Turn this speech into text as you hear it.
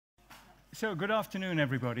So, good afternoon,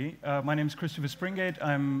 everybody. My name is Christopher Springate.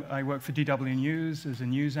 I work for DW News as a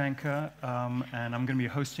news anchor, and I'm going to be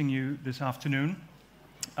hosting you this afternoon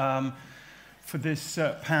for this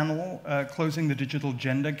panel, Closing the Digital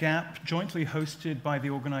Gender Gap, jointly hosted by the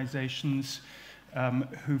organizations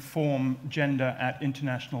who form Gender at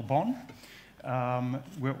International Bonn.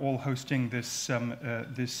 We're all hosting this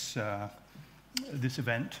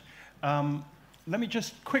event. Let me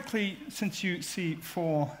just quickly, since you see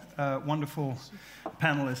four wonderful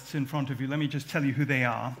panelists in front of you, let me just tell you who they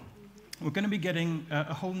are. We're going to be getting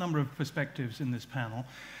a whole number of perspectives in this panel.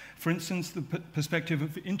 For instance, the perspective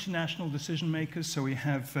of international decision makers. So we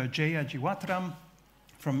have Jaya Jiwatram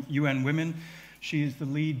from UN Women. She is the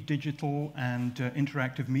lead digital and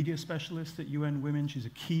interactive media specialist at UN Women. She's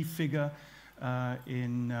a key figure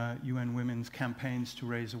in UN Women's campaigns to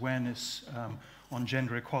raise awareness on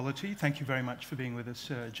gender equality. Thank you very much for being with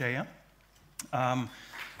us, Jaya.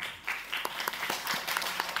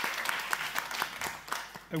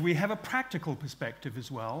 We have a practical perspective as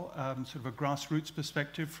well, sort of a grassroots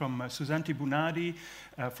perspective from Susanti Bunadi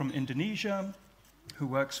from Indonesia, who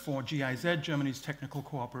works for GIZ, Germany's technical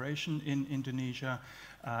cooperation in Indonesia,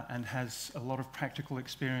 and has a lot of practical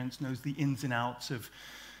experience, knows the ins and outs of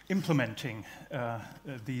implementing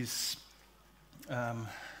these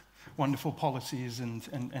wonderful policies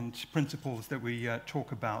and principles that we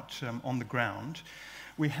talk about on the ground.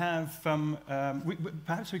 We have,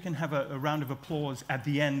 perhaps we can have a round of applause at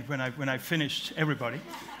the end when I've finished everybody,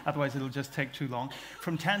 otherwise it'll just take too long.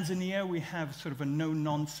 From Tanzania, we have sort of a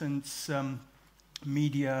no-nonsense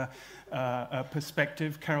media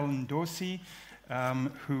perspective, Carolyn Dorsey,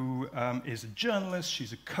 who is a journalist,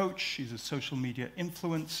 she's a coach, she's a social media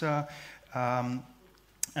influencer,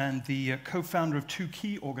 and the co-founder of two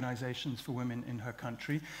key organizations for women in her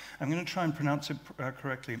country. I'm going to try and pronounce it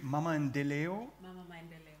correctly. Mama Ndeleo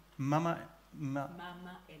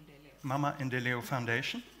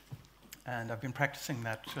Foundation. And I've been practicing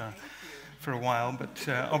that for a while, but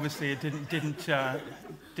obviously it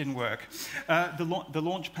didn't work. The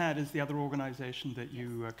Launchpad is the other organization that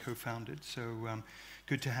you co-founded, so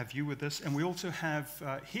good to have you with us. And we also have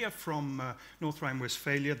here from North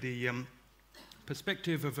Rhine-Westphalia the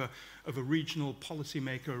perspective of a regional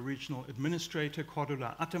policymaker, a regional administrator,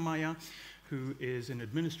 Cordula Attemeier, who is an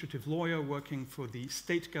administrative lawyer working for the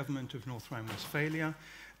state government of North Rhine-Westphalia.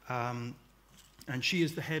 And she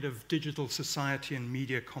is the head of digital society and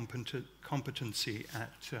media competency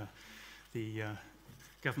at the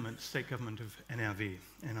state government of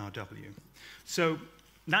NRW. So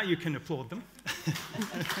now you can applaud them.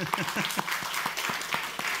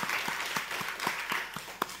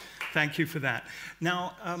 Thank you for that.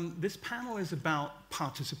 Now, this panel is about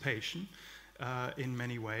participation in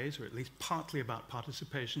many ways, or at least partly about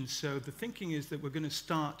participation. So the thinking is that we're going to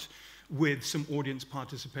start with some audience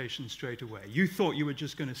participation straight away. You thought you were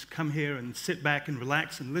just going to come here and sit back and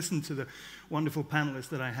relax and listen to the wonderful panelists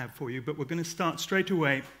that I have for you, but we're going to start straight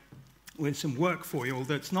away with some work for you,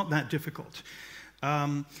 although it's not that difficult.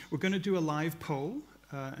 We're going to do a live poll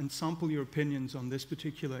and sample your opinions on this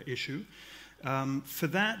particular issue. For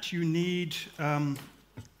that, you need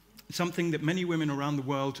something that many women around the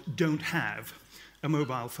world don't have, a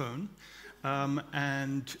mobile phone,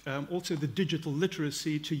 and also the digital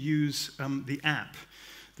literacy to use the app,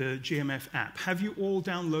 the GMF app. Have you all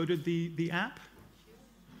downloaded the app?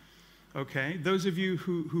 Okay, those of you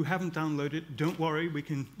who haven't downloaded it, don't worry, we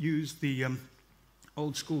can use the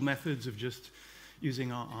old school methods of just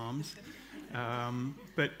using our arms.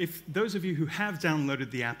 But if those of you who have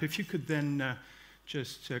downloaded the app, if you could then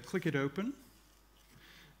just click it open.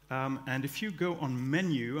 And if you go on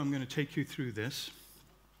menu, I'm going to take you through this,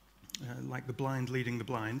 like the blind leading the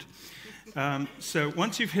blind. So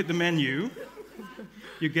once you've hit the menu,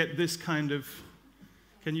 you get this kind of,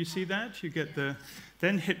 can you see that? You get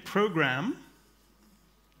then hit program.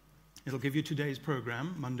 It'll give you today's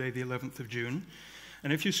program, Monday the 11th of June.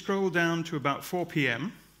 And if you scroll down to about 4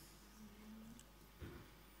 p.m.,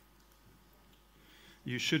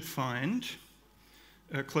 you should find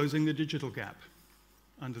Closing the Digital Gap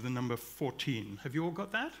under the number 14. Have you all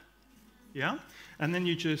got that? Yeah? And then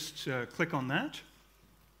you just click on that,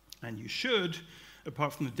 and you should,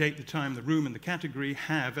 apart from the date, the time, the room, and the category,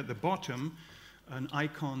 have at the bottom an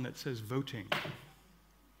icon that says voting.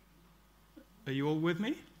 Are you all with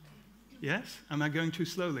me? Yes? Am I going too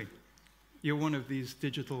slowly? You're one of these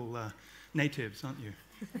digital natives, aren't you?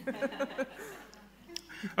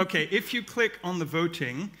 Okay, if you click on the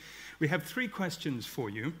voting, we have 3 questions for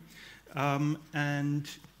you, and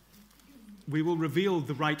we will reveal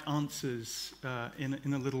the right answers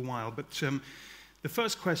in a little while. But The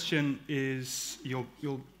first question is,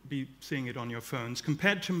 you'll be seeing it on your phones.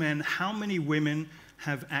 Compared to men, how many women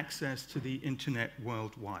have access to the internet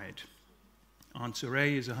worldwide? Answer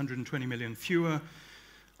A is 120 million fewer.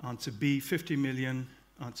 Answer B, 50 million.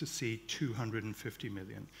 Answer C, 250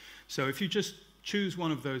 million. So if you just choose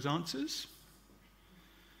one of those answers,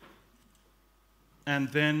 and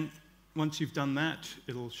then once you've done that,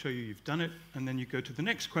 it'll show you you've done it, and then you go to the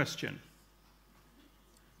next question.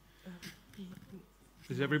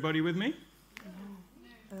 Is everybody with me?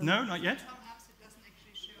 No, not yet? Some apps it doesn't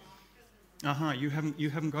actually show up. You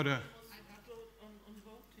haven't got a... I upload on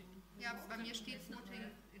voting. Yeah, bei mir steht voting,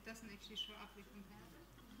 it doesn't actually show up. We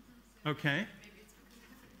compare. Okay.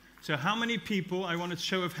 So how many people, I want a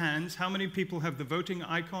show of hands, how many people have the voting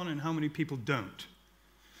icon and how many people don't?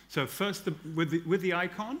 So first, with the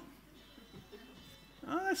icon.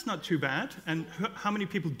 Oh, that's not too bad. And how many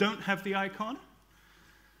people don't have the icon?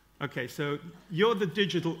 Okay, so you're the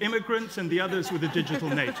digital immigrants and the others were the digital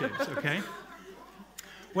natives, okay?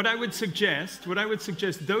 What I would suggest,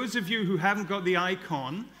 those of you who haven't got the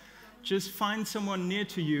icon, just find someone near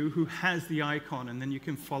to you who has the icon and then you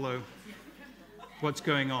can follow what's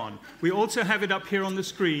going on. We also have it up here on the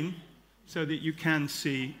screen so that you can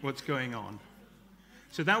see what's going on.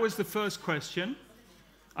 So that was the first question.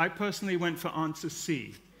 I personally went for answer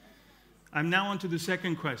C. I'm now on to the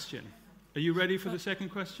second question. Are you ready for the second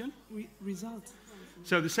question? Results.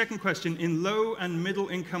 So the second question, in low and middle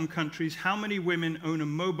income countries, how many women own a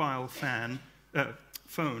mobile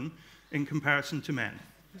phone in comparison to men?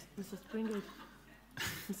 Mr. Springle.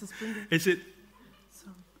 Is it? So,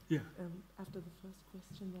 yeah. After the first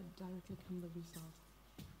question, then directly come the result.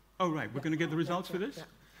 Oh, right. We're going to get the results for this? Yeah.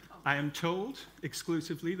 I am told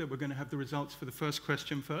exclusively that we're going to have the results for the first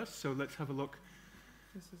question first. So let's have a look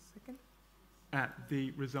Just a second. at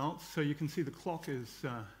the results. So you can see the clock is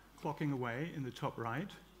clocking away in the top right.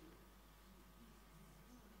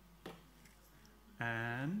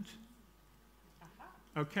 And,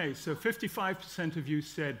 okay, so 55% of you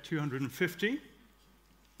said 250,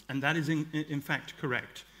 and that is in fact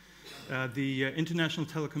correct. The International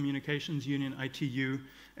Telecommunication Union, ITU,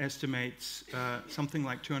 estimates something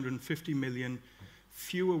like 250 million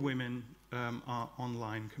fewer women are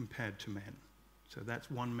online compared to men. So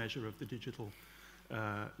that's one measure of the digital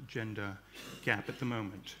gender gap at the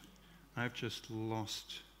moment. I've just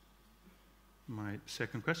lost my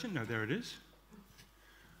second question. No, there it is.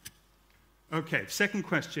 Okay, second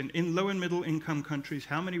question. In low and middle income countries,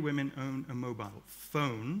 how many women own a mobile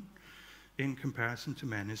phone in comparison to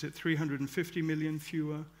men? Is it 350 million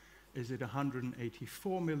fewer? Is it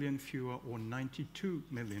 184 million fewer or 92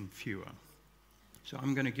 million fewer? So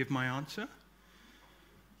I'm going to give my answer.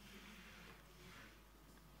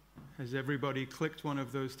 Has everybody clicked one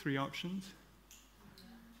of those three options?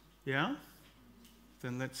 Yeah?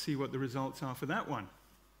 Then let's see what the results are for that one.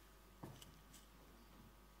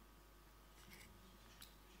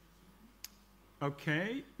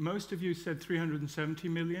 Okay, most of you said 370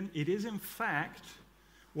 million. It is in fact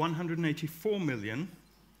 184 million.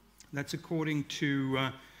 That's according to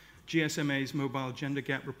GSMA's Mobile Gender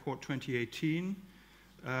Gap Report 2018.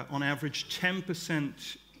 On average,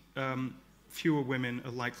 10% fewer women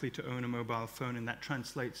are likely to own a mobile phone, and that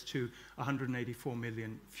translates to 184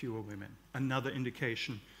 million fewer women. Another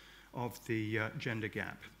indication of the gender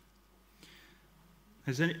gap.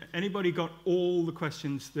 Has anybody got all the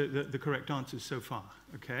questions, the correct answers so far?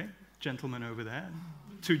 Okay, gentlemen over there,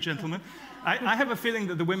 two gentlemen. I have a feeling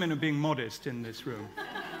that the women are being modest in this room.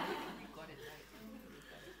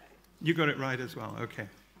 You got it right as well, okay.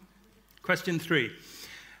 Question 3.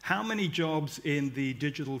 How many jobs in the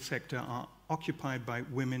digital sector are occupied by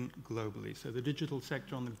women globally? So the digital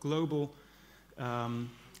sector on the global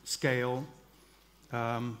scale,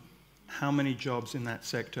 how many jobs in that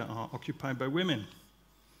sector are occupied by women?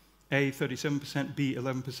 A, 37%, B,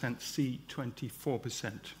 11%, C,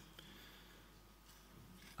 24%.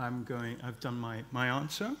 I've done my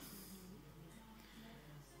answer.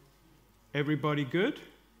 Everybody good?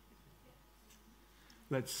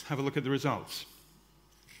 Let's have a look at the results.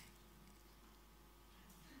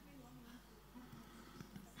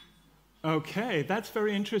 Okay, that's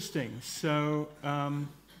very interesting. So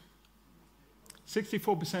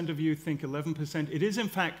 64% of you think 11%. It is in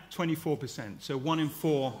fact 24%. So one in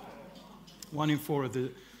four of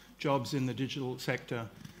the jobs in the digital sector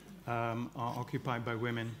are occupied by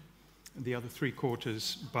women, the other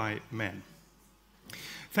 3/4 by men.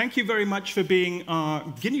 Thank you very much for being our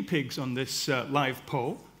guinea pigs on this live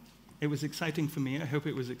poll. It was exciting for me. I hope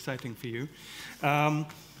it was exciting for you.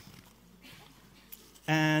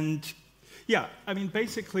 And yeah, I mean,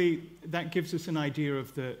 basically, that gives us an idea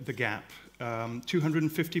of the gap.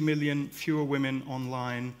 250 million fewer women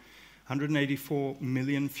online, 184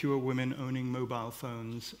 million fewer women owning mobile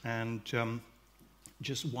phones, and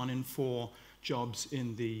just 1 in 4 jobs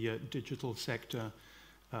in the digital sector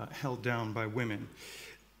held down by women.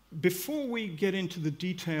 Before we get into the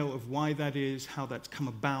detail of why that is, how that's come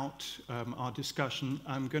about, our discussion,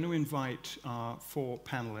 I'm going to invite our 4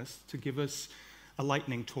 panelists to give us a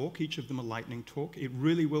lightning talk, each of them a lightning talk. It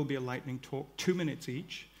really will be a lightning talk, 2 minutes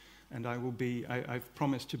each, and I've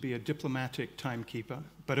promised to be a diplomatic timekeeper,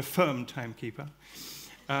 but a firm timekeeper.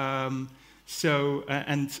 And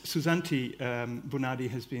Susanti Bonadi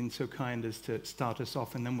has been so kind as to start us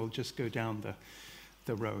off, and then we'll just go down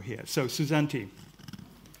the row here. So Susanti,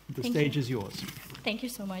 the stage is yours. Thank you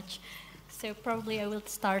so much. So probably I will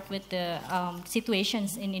start with the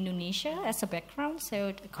situations in Indonesia as a background.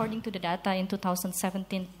 So according to the data in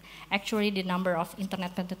 2017, actually the number of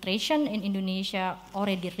internet penetration in Indonesia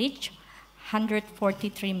already reached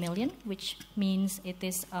 143 million, which means it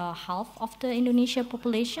is half of the Indonesia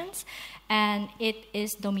populations, and it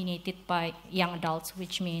is dominated by young adults,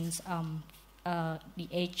 which means the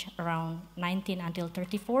age around 19 until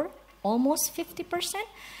 34, almost 50%.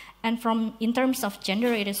 And in terms of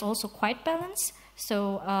gender, it is also quite balanced.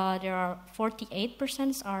 So there are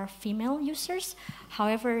 48% are female users.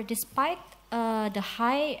 However, despite the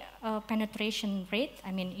high penetration rate,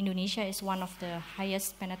 I mean, Indonesia is one of the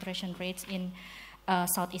highest penetration rates in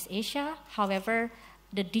Southeast Asia. However,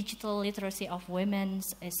 the digital literacy of women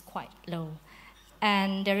is quite low.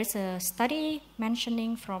 And there is a study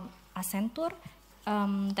mentioning from Accenture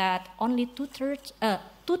that only two-thirds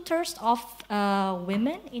of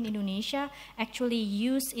women in Indonesia actually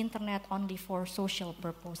use internet only for social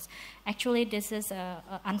purpose. Actually, this is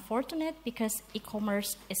unfortunate because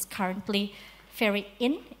e-commerce is currently very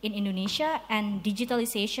in Indonesia, and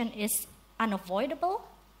digitalization is unavoidable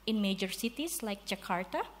in major cities like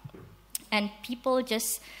Jakarta. And people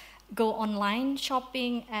just go online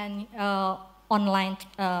shopping and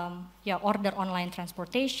order online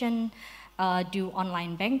transportation, do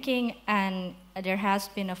online banking, and there has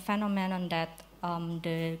been a phenomenon that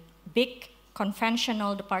the big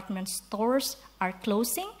conventional department stores are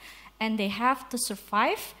closing, and they have to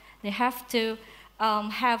survive. They have to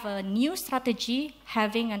have a new strategy,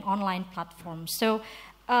 having an online platform. So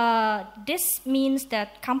this means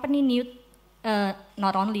that company need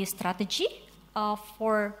not only a strategy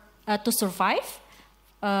to survive,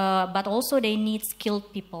 but also they need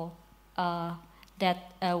skilled people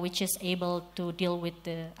which is able to deal with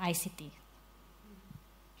the ICT.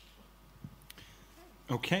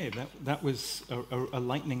 Okay, that was a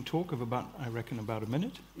lightning talk of about a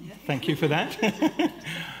minute. Yeah. Thank you for that.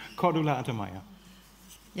 Cordula Atamaya.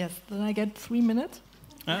 Yes, then I get 3 minutes.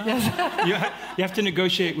 Yes. You have to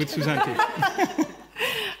negotiate with Susanti.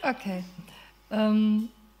 Okay.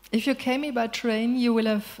 If you came here by train, you will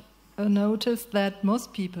have noticed that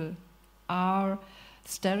most people are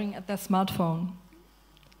staring at their smartphone,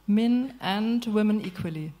 men and women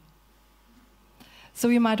equally. So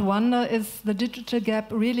you might wonder, is the digital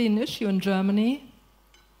gap really an issue in Germany?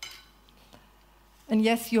 And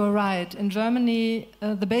yes, you're right. In Germany,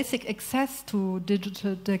 the basic access to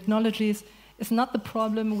digital technologies is not the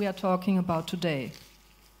problem we are talking about today.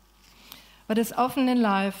 But as often in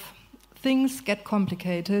life, things get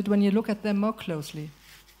complicated when you look at them more closely.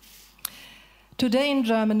 Today in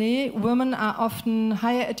Germany, women are often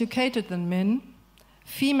higher educated than men.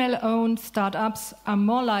 Female-owned startups are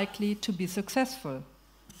more likely to be successful.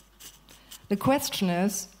 The question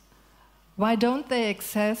is, why don't they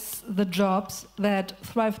access the jobs that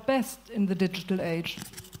thrive best in the digital age?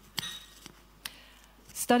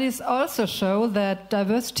 Studies also show that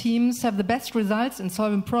diverse teams have the best results in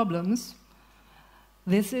solving problems.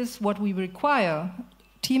 This is what we require,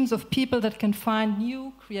 teams of people that can find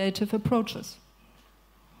new creative approaches.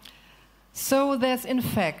 So there's, in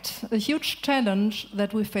fact, a huge challenge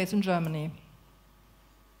that we face in Germany.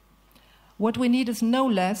 What we need is no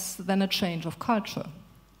less than a change of culture.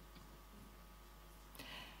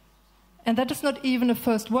 And that is not even a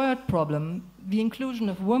first world problem. The inclusion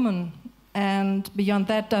of women and, beyond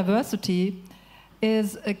that, diversity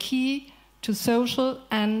is a key to social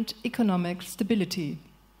and economic stability.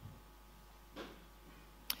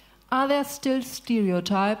 Are there still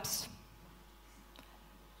stereotypes?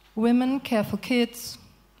 Women care for kids,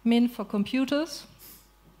 men for computers.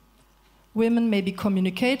 Women may be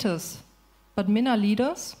communicators, but men are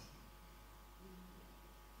leaders.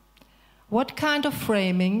 What kind of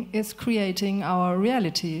framing is creating our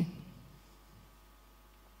reality?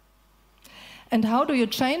 And how do you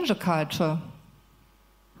change a culture?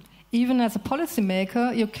 Even as a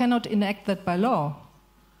policymaker, you cannot enact that by law.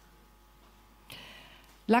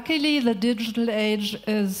 Luckily, the digital age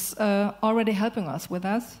is already helping us with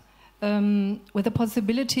that. With the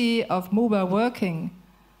possibility of mobile working,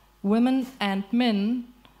 women and men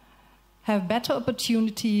have better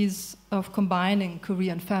opportunities of combining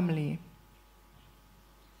career and family.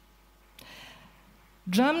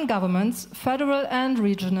 German governments, federal and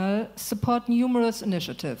regional, support numerous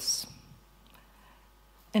initiatives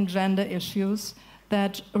in gender issues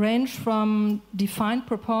that range from defined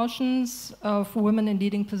proportions of women in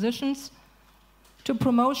leading positions to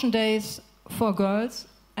promotion days for girls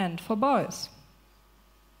and for boys.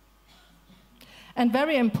 And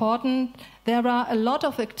very important, there are a lot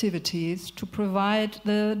of activities to provide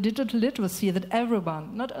the digital literacy that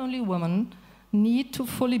everyone, not only women, need to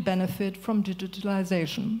fully benefit from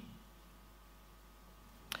digitalization.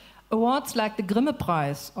 Awards like the Grimme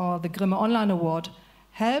Prize or the Grimme Online Award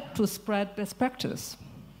help to spread best practice.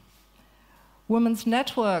 Women's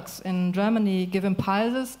networks in Germany give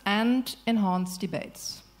impulses and enhance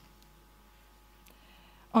debates.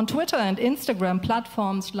 On Twitter and Instagram,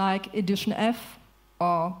 platforms like Edition F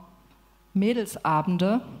or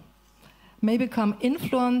Mädelsabende may become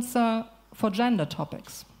influencer for gender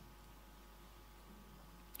topics.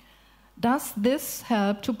 Does this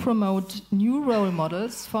help to promote new role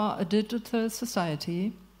models for a digital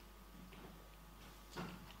society?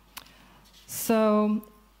 So,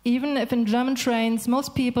 even if in German trains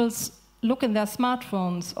most people look in their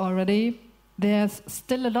smartphones already, there's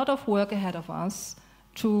still a lot of work ahead of us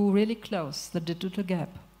to really close the digital gap.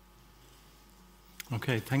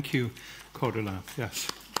 Okay, thank you, Cordula. Yes.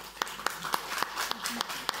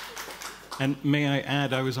 And may I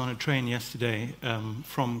add, I was on a train yesterday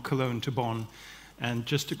from Cologne to Bonn, and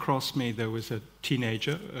just across me there was a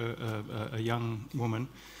teenager, a young woman,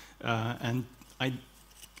 and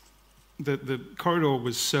the corridor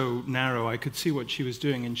was so narrow I could see what she was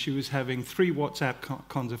doing, and she was having 3 WhatsApp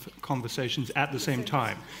conversations at the same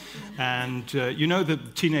time. And you know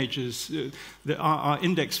that teenagers, our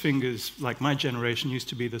index fingers, like my generation, used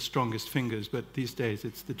to be the strongest fingers, but these days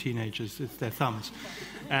it's the teenagers, it's their thumbs.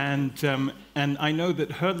 And I know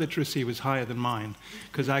that her literacy was higher than mine,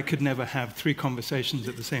 because I could never have 3 conversations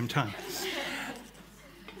at the same time.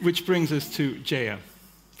 Which brings us to Jaya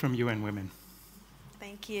from UN Women.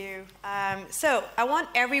 Thank you. So I want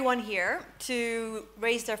everyone here to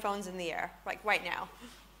raise their phones in the air, like right now.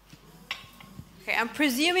 Okay, I'm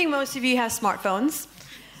presuming most of you have smartphones.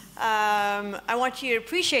 I want you to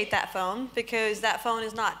appreciate that phone, because that phone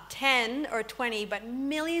is not 10 or 20, but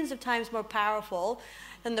millions of times more powerful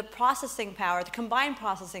than the processing power, the combined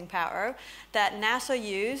processing power that NASA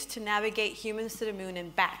used to navigate humans to the moon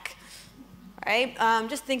and back. Right?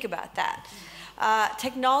 Just think about that.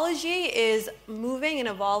 Technology is moving and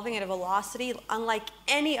evolving at a velocity unlike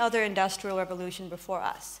any other industrial revolution before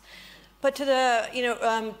us. But to the,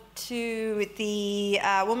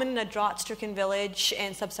 woman in a drought-stricken village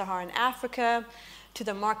in sub-Saharan Africa, to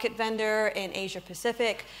the market vendor in Asia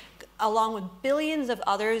Pacific, along with billions of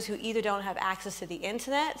others who either don't have access to the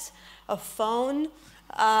internet, a phone,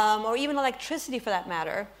 or even electricity for that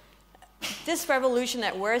matter, this revolution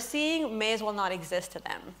that we're seeing may as well not exist to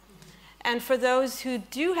them. And for those who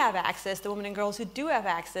do have access, the women and girls who do have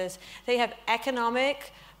access, they have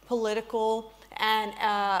economic, political, and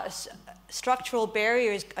structural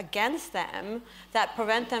barriers against them that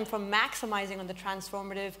prevent them from maximizing on the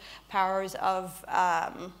transformative powers of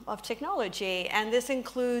technology. And this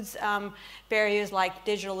includes barriers like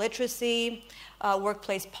digital literacy,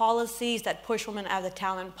 workplace policies that push women out of the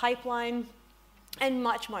talent pipeline, and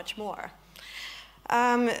much, much more.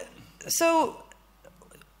 So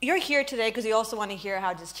you're here today because you also want to hear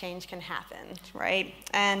how this change can happen, right?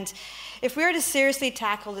 And if we are to seriously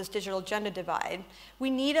tackle this digital gender divide, we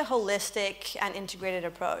need a holistic and integrated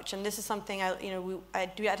approach. And this is something I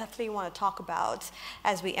definitely want to talk about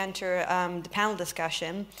as we enter the panel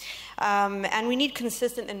discussion. And we need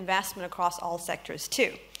consistent investment across all sectors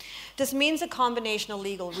too. This means a combination of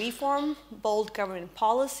legal reform, bold government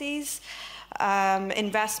policies,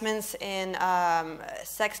 investments in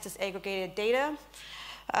sex disaggregated data,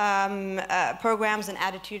 programs in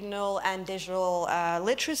attitudinal and digital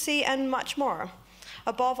literacy, and much more.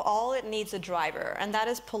 Above all, it needs a driver, and that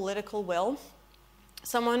is political will.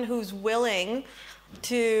 Someone who's willing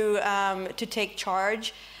to take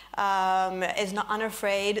charge, is not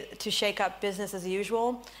unafraid to shake up business as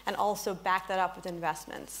usual, and also back that up with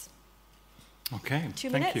investments. Okay, 2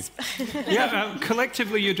 thank minutes. you. Yeah,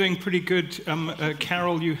 collectively you're doing pretty good.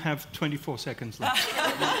 Carol, you have 24 seconds left.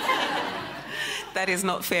 That is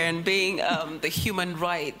not fair. And being the human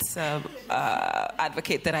rights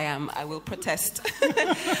advocate that I am, I will protest.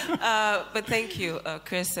 But thank you,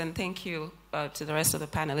 Chris, and thank you, to the rest of the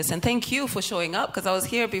panelists. And thank you for showing up, because I was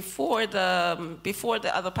here before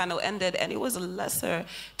the other panel ended, and it was a lesser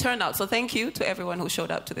turnout. So thank you to everyone who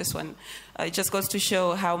showed up to this one. It just goes to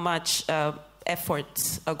show how much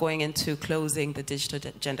efforts are going into closing the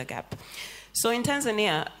digital gender gap. So in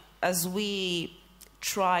Tanzania, as we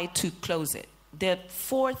try to close it, there are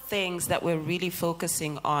 4 things that we're really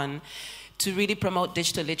focusing on to really promote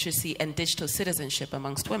digital literacy and digital citizenship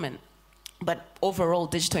amongst women, but overall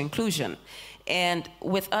digital inclusion. And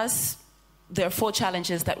with us, there are 4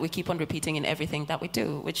 challenges that we keep on repeating in everything that we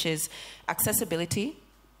do, which is accessibility,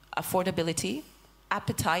 affordability,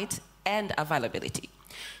 appetite, and availability.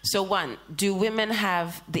 So 1, do women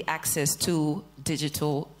have the access to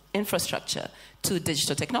digital infrastructure, to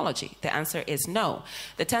digital technology? The answer is no.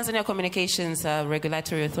 The Tanzania Communications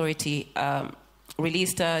Regulatory Authority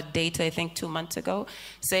released data, I think 2 months ago,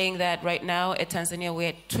 saying that right now at Tanzania we're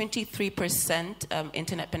at 23%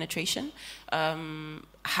 internet penetration.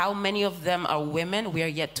 How many of them are women, we are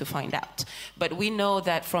yet to find out. But we know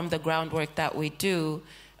that from the groundwork that we do,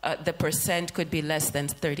 the percent could be less than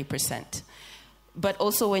 30%. But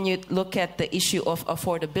also when you look at the issue of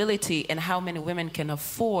affordability and how many women can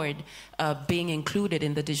afford being included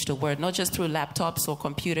in the digital world, not just through laptops or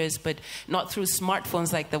computers, but not through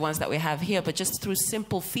smartphones like the ones that we have here, but just through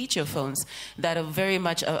simple feature phones that are very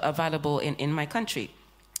much available in my country.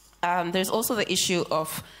 There's also the issue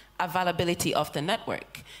of availability of the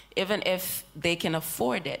network. Even if they can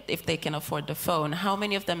afford it, if they can afford the phone, how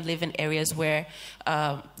many of them live in areas where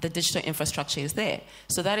the digital infrastructure is there?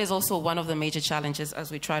 So that is also one of the major challenges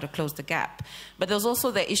as we try to close the gap. But there's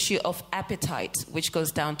also the issue of appetite, which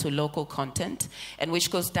goes down to local content, and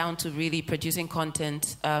which goes down to really producing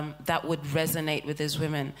content that would resonate with these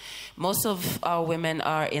women. Most of our women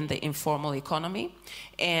are in the informal economy,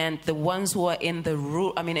 and the ones who are in the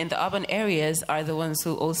in the urban areas are the ones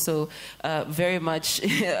who also very much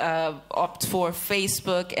opt for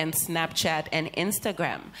Facebook and Snapchat and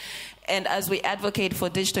Instagram. And as we advocate for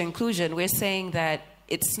digital inclusion, we're saying that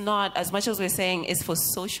it's not, as much as we're saying it's for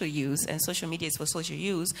social use, and social media is for social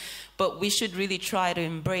use, but we should really try to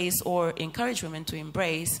embrace or encourage women to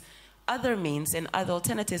embrace other means and other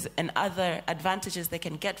alternatives and other advantages they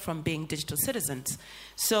can get from being digital citizens.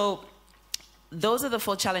 So those are the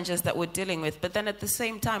 4 challenges that we're dealing with. But then at the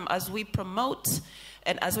same time, as we promote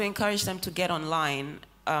and as we encourage them to get online,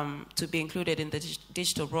 to be included in the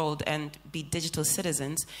digital world and be digital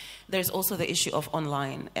citizens, there's also the issue of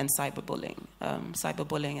online and cyberbullying and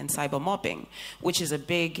cybermobbing, which is a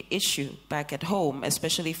big issue back at home,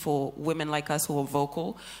 especially for women like us who are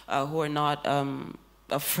vocal, who are not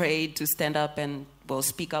afraid to stand up and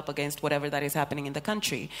speak up against whatever that is happening in the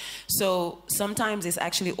country. So sometimes it's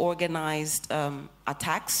actually organized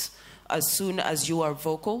attacks. As soon as you are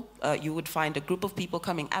vocal, you would find a group of people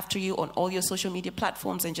coming after you on all your social media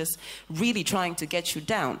platforms and just really trying to get you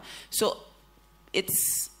down. So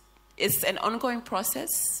it's an ongoing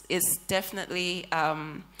process. It's definitely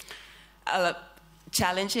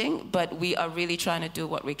challenging, but we are really trying to do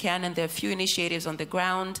what we can. And there are a few initiatives on the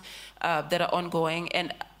ground that are ongoing.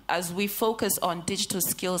 And as we focus on digital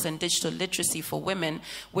skills and digital literacy for women,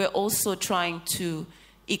 we're also trying to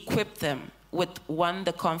equip them with, 1,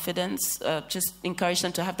 the confidence, just encourage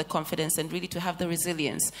them to have the confidence and really to have the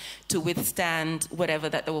resilience to withstand whatever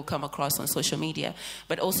that they will come across on social media,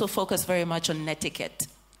 but also focus very much on etiquette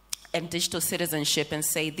and digital citizenship and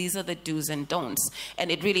say, these are the do's and don'ts.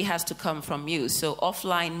 And it really has to come from you. So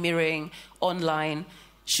offline mirroring, online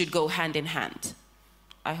should go hand in hand.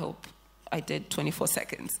 I hope I did 24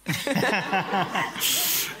 seconds.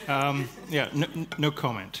 Yeah, no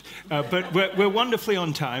comment. But we're wonderfully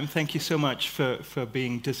on time. Thank you so much for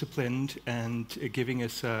being disciplined and giving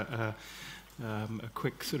us a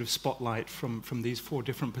quick sort of spotlight from these 4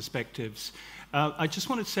 different perspectives. I just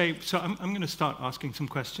want to say, so I'm going to start asking some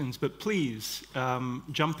questions, but please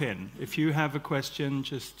jump in. If you have a question,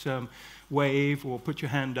 just wave or put your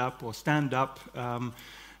hand up or stand up.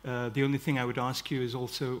 The only thing I would ask you is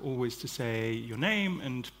also always to say your name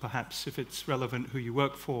and perhaps, if it's relevant, who you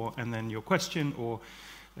work for, and then your question, or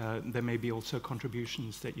there may be also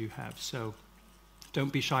contributions that you have. So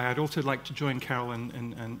don't be shy. I'd also like to join Carol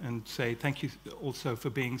and say thank you also for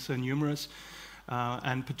being so numerous.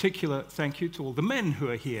 And particular thank you to all the men who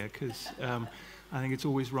are here, because I think it's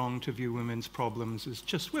always wrong to view women's problems as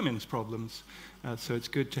just women's problems. So it's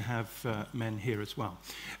good to have men here as well.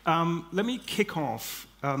 Let me kick off.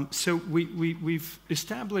 So we've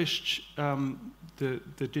established the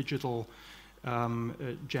digital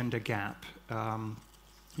gender gap.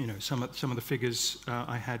 You know, some of the figures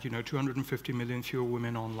I had, 250 million fewer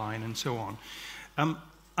women online and so on.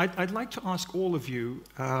 I'd like to ask all of you,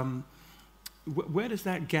 where does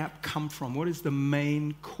that gap come from? What is the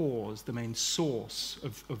main cause, the main source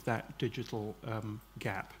of that digital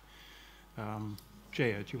gap?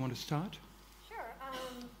 Jaya, do you want to start? Sure.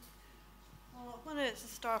 Well, I want to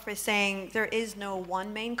start off by saying there is no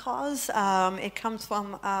one main cause. It comes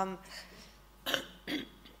from,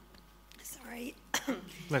 sorry.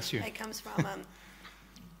 Bless you. It comes from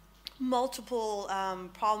multiple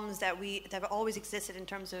problems that have always existed in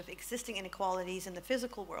terms of existing inequalities in the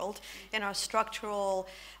physical world, in our structural,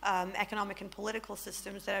 economic and political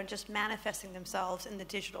systems that are just manifesting themselves in the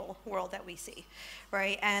digital world that we see,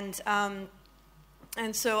 right? And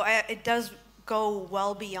so it does go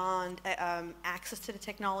well beyond access to the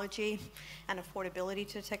technology and affordability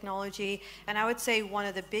to the technology. And I would say one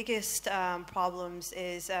of the biggest problems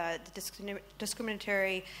is the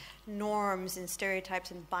discriminatory norms and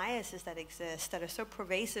stereotypes and biases that exist that are so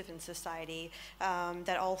pervasive in society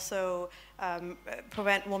that also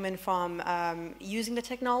prevent women from using the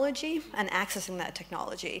technology and accessing that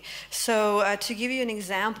technology. So to give you an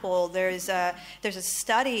example, there's a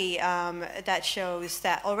study that shows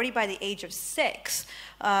that already by the age of 6,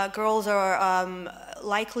 girls are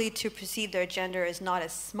likely to perceive their gender as not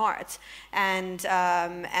as smart and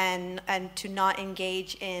to not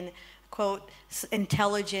engage in, quote,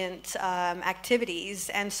 intelligent activities.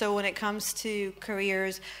 And so when it comes to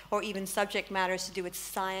careers or even subject matters to do with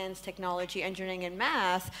science, technology, engineering, and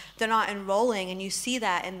math, they're not enrolling, and you see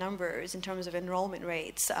that in numbers in terms of enrollment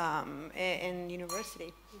rates in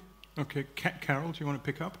university. Okay, Carol, do you want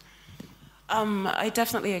to pick up? I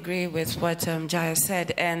definitely agree with what Jaya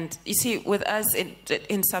said. And you see, with us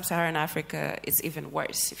in sub-Saharan Africa, it's even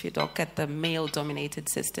worse. If you look at the male-dominated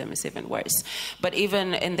system, it's even worse. But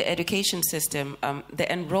even in the education system,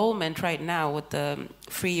 the enrollment right now with the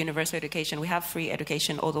free universal education, we have free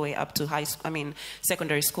education all the way up to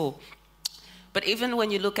secondary school. But even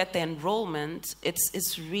when you look at the enrollment,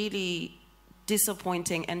 it's really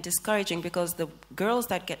disappointing and discouraging, because the girls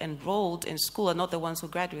that get enrolled in school are not the ones who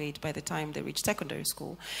graduate by the time they reach secondary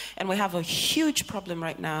school. And we have a huge problem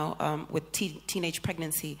right now with teenage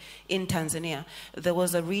pregnancy in Tanzania. There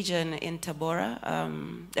was a region in Tabora,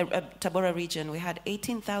 Tabora region, we had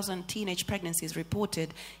 18,000 teenage pregnancies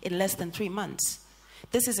reported in less than 3 months.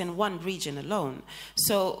 This is in one region alone.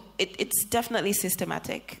 So it's definitely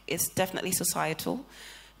systematic, it's definitely societal,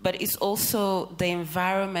 but it's also the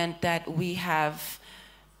environment that we have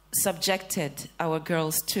subjected our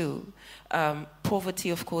girls to. Poverty,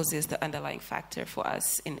 of course, is the underlying factor for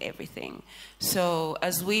us in everything. So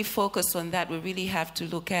as we focus on that, we really have to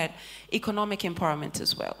look at economic empowerment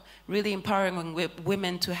as well, really empowering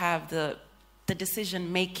women to have the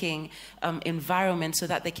decision-making environment so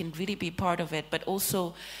that they can really be part of it, but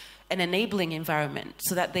also an enabling environment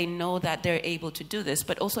so that they know that they're able to do this,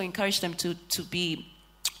 but also encourage them to be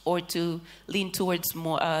or to lean towards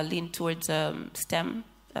STEM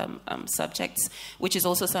subjects, which is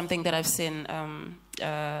also something that I've seen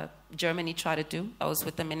Germany try to do. I was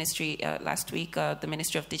with the ministry last week, the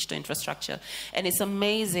Ministry of Digital Infrastructure, and it's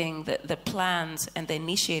amazing the plans and the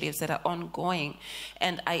initiatives that are ongoing.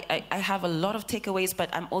 And I have a lot of takeaways, but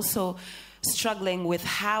I'm also struggling with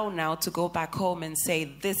how now to go back home and say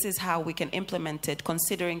this is how we can implement it,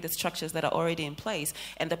 considering the structures that are already in place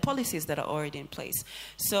and the policies that are already in place.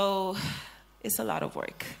 So it's a lot of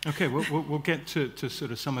work. Okay, we'll get to sort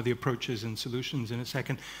of some of the approaches and solutions in a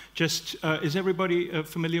second. Just, is everybody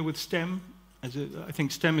familiar with STEM? I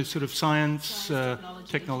think STEM is sort of science,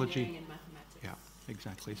 technology. Engineering and mathematics. Yeah,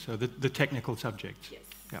 exactly. So the technical subjects. Yes.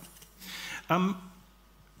 Yeah.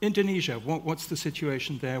 Indonesia, what's the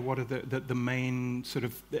situation there? What are the main sort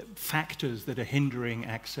of factors that are hindering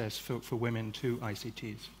access for women to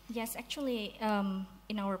ICTs? Yes, actually,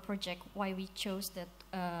 in our project, why we chose that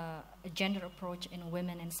gender approach in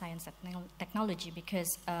women in science and technology,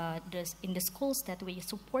 because in the schools that we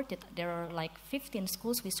supported, there are like 15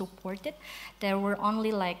 schools we supported. There were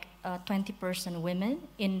only like 20% women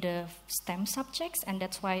in the STEM subjects, and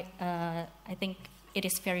that's why I think it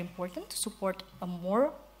is very important to support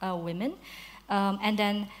more women. And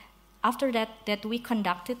then after that we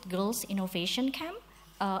conducted Girls Innovation Camp,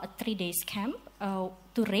 a 3-day camp,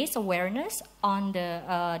 to raise awareness on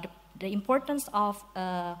the importance of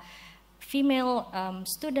female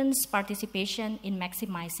students' participation in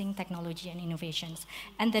maximizing technology and innovations.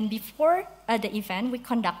 And then before the event, we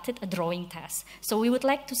conducted a drawing test. So we would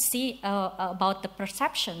like to see about the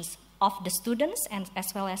perceptions of the students and as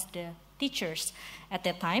well as the teachers at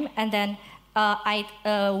that time. And then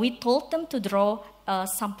we told them to draw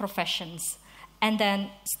some professions. And then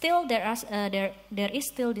still there is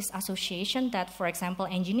still this association that, for example,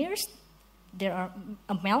 engineers there are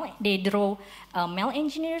they draw male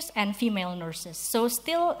engineers and female nurses. So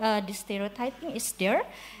still the stereotyping is there.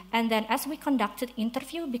 And then as we conducted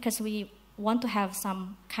interview, because we want to have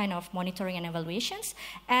some kind of monitoring and evaluations,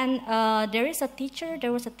 and there was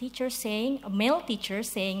a teacher saying, a male teacher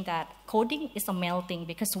saying that coding is a male thing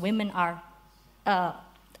because women are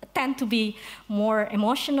tend to be more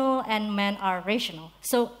emotional and men are rational.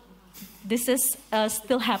 So this is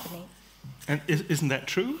still happening. And isn't that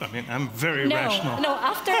true? I mean, I'm very rational. No,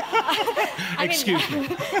 after... Excuse me.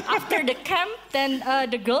 After the camp, then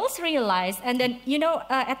the girls realized, and then,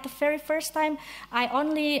 at the very first time, I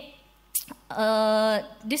only...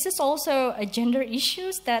 this is also a gender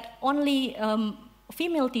issues that only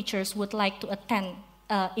female teachers would like to attend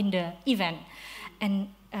in the event. And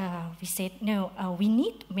we said, no, we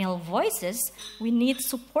need male voices. We need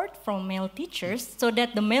support from male teachers so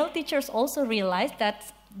that the male teachers also realize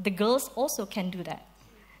that the girls also can do that.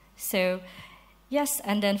 So, yes,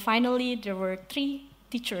 and then finally there were 3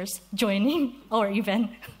 teachers joining our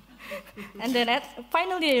event. And then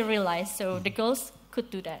finally I realized, so the girls could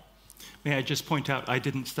do that. May I just point out, I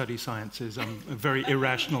didn't study sciences. I'm a very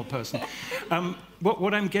irrational person.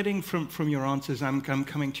 What I'm getting from your answers, I'm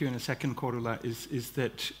coming to you in a second, Cordula, is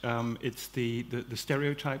that it's the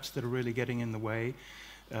stereotypes that are really getting in the way.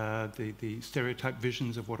 The stereotype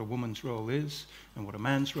visions of what a woman's role is and what a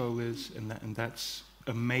man's role is, and that's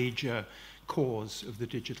a major cause of the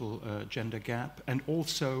digital gender gap. And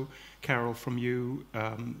also, Carol, from you,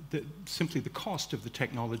 simply the cost of the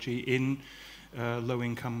technology in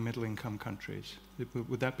low-income, middle-income countries.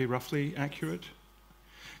 Would that be roughly accurate?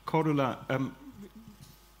 Cordula,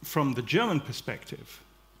 from the German perspective,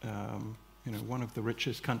 one of the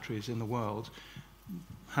richest countries in the world,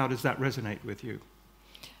 how does that resonate with you?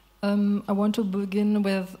 I want to begin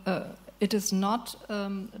with, it is not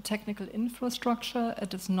technical infrastructure,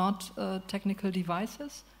 it is not technical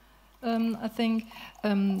devices. I think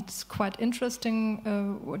it's quite interesting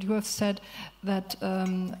what you have said, that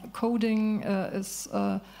coding is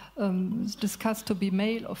discussed to be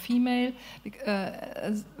male or female.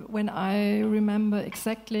 When I remember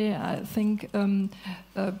exactly, I think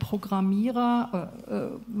Programmierer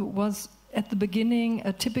was at the beginning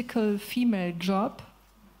a typical female job.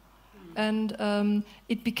 And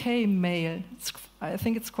it became male. I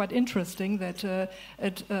think it's quite interesting that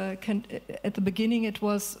at the beginning it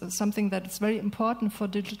was something that is very important for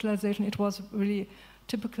digitalization. It was really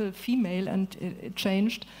typical female, and it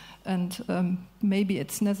changed. And maybe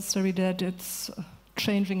it's necessary that it's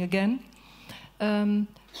changing again.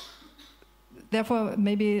 Therefore,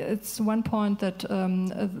 maybe it's one point that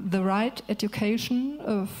the right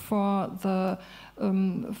education for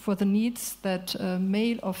the needs that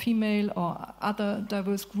male or female or other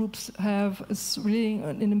diverse groups have is really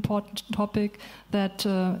an important topic that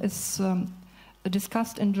is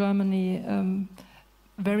discussed in Germany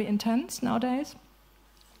very intense nowadays.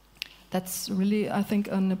 That's really, I think,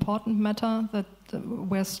 an important matter that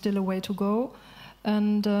we're still a way to go.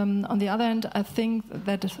 And on the other hand, I think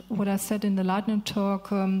that what I said in the lightning talk,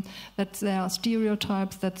 that there are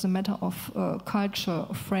stereotypes, that's a matter of culture,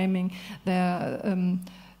 of framing. There are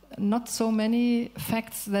not so many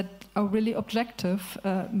facts that are really objective.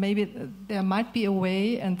 Maybe there might be a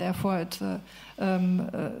way, and therefore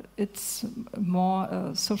it's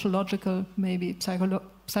more sociological, maybe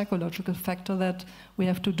psychological factor that we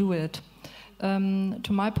have to do it.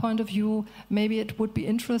 To my point of view, maybe it would be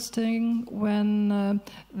interesting when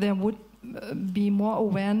there would be more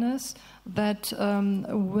awareness that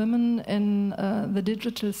women in the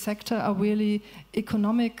digital sector are really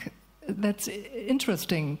economic. That's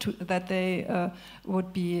interesting that they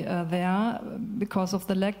would be there because of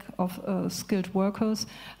the lack of skilled workers.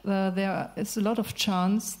 There is a lot of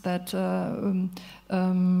chance that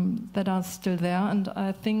that are still there, and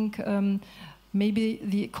I think. Maybe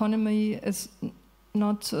the economy is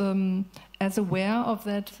not as aware of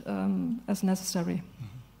that as necessary.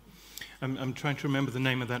 Mm-hmm. I'm trying to remember the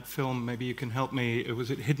name of that film. Maybe you can help me. Was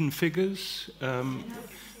it Hidden Figures?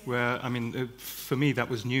 Where, I mean, for me that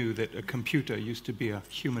was new, that a computer used to be a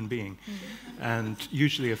human being, and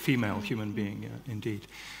usually a female human being, indeed.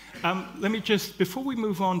 Let me just, before we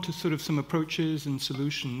move on to sort of some approaches and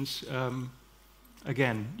solutions,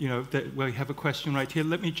 again, we have a question right here.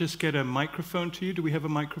 Let me just get a microphone to you. Do we have a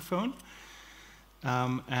microphone?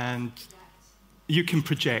 And you can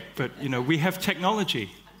project, but, we have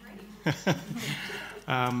technology.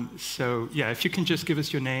 So, if you can just give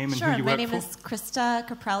us your name and who you work for. Sure, my name is Krista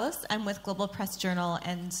Caprelis. I'm with Global Press Journal,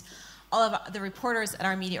 and all of the reporters at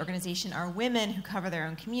our media organization are women who cover their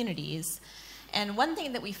own communities. And one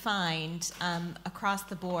thing that we find across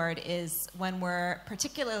the board is when we're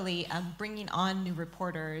particularly bringing on new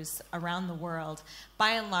reporters around the world,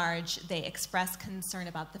 by and large, they express concern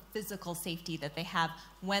about the physical safety that they have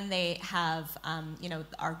when they have,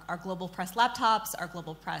 our global press laptops, our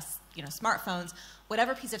global press, smartphones,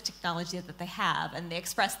 whatever piece of technology that they have, and they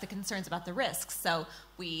express the concerns about the risks. So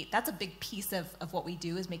that's a big piece of what we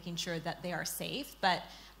do, is making sure that they are safe. But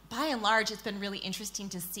by and large, it's been really interesting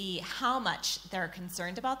to see how much they're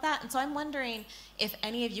concerned about that. And so I'm wondering if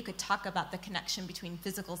any of you could talk about the connection between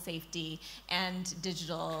physical safety and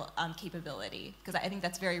digital capability, because I think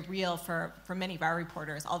that's very real for many of our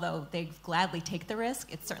reporters. Although they gladly take the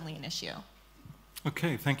risk, it's certainly an issue.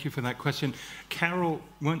 Okay, thank you for that question. Carol,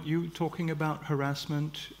 weren't you talking about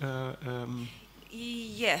harassment?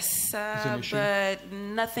 Yes, but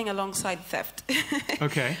nothing alongside theft.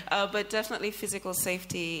 Okay. But definitely physical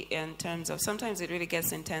safety in terms of, sometimes it really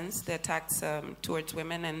gets intense, the attacks towards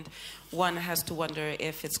women, and one has to wonder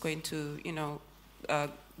if it's going to,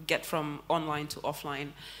 get from online to offline.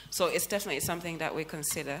 So it's definitely something that we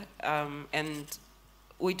consider. And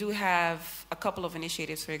we do have a couple of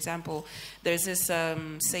initiatives. For example, there's this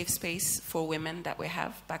safe space for women that we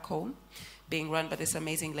have back home, being run by this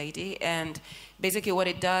amazing lady. And basically what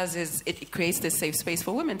it does is it creates this safe space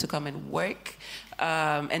for women to come and work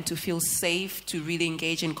and to feel safe, to really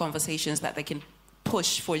engage in conversations that they can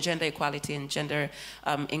push for gender equality and gender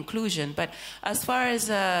inclusion. But as far as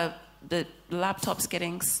the laptops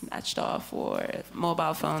getting snatched off or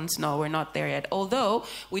mobile phones, no, we're not there yet. Although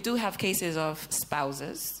we do have cases of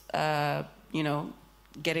spouses,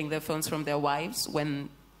 getting their phones from their wives when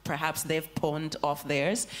perhaps they've pawned off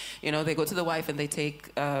theirs. They go to the wife and they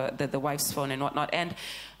take the wife's phone and whatnot. And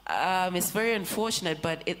it's very unfortunate,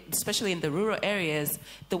 but especially in the rural areas,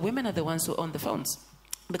 the women are the ones who own the phones,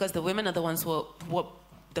 because the women are the ones who are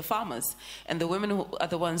the farmers, and the women who are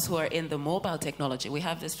the ones who are in the mobile technology. We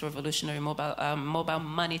have this revolutionary mobile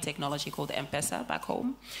money technology called M-Pesa back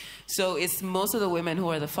home. So it's most of the women who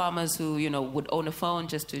are the farmers who, would own a phone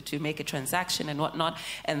just to make a transaction and whatnot.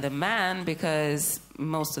 And the man, because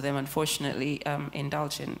most of them, unfortunately,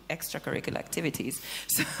 indulge in extracurricular activities.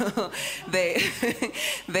 So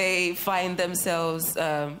they find themselves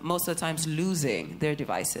most of the times losing their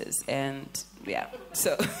devices. And yeah,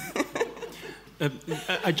 so...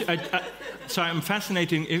 Sorry, I'm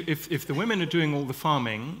fascinating. If the women are doing all the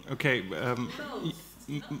farming, okay,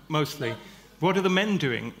 mostly, what are the men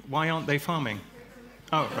doing? Why aren't they farming?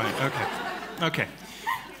 Oh, right, okay.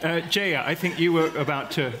 Jaya, I think you were about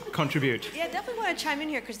to contribute. Yeah, definitely want to chime in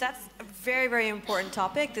here, because that's a very, very important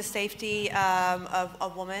topic, the safety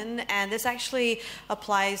of women. And this actually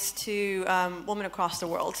applies to women across the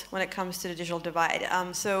world when it comes to the digital divide.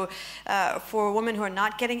 So for women who are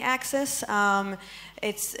not getting access,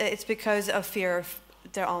 it's because of fear of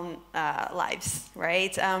their own lives,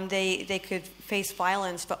 right? They could face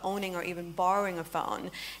violence for owning or even borrowing a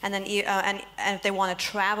phone, and then and if they want to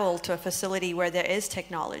travel to a facility where there is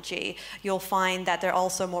technology, you'll find that they're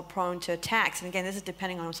also more prone to attacks. And again, this is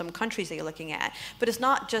depending on some countries that you're looking at, but it's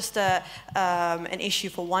not just an issue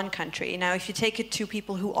for one country. Now, if you take it to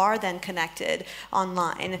people who are then connected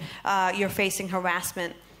online, you're facing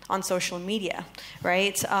harassment on social media,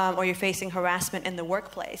 right? Or you're facing harassment in the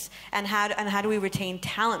workplace. And how do we retain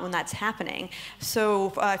talent when that's happening?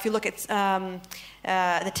 So if you look at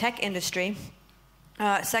the tech industry,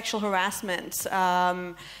 sexual harassment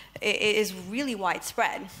is really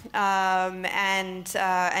widespread. And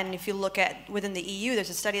if you look at within the EU, there's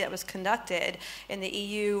a study that was conducted in the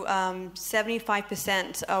EU.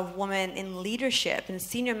 75% of women in leadership and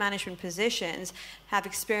senior management positions have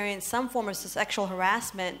experienced some form of sexual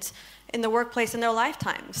harassment in the workplace in their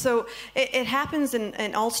lifetime. So it happens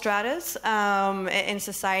in all stratas in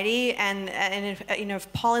society, and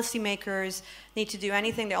if policymakers need to do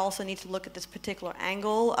anything, they also need to look at this particular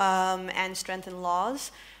angle and strengthen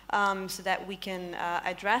laws so that we can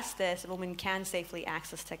address this, and women can safely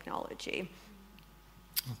access technology.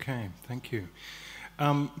 Okay, thank you.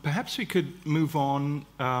 Perhaps we could move on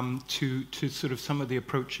to sort of some of the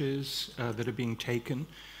approaches that are being taken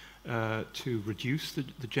to reduce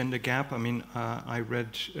the gender gap. I mean, I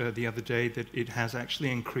read the other day that it has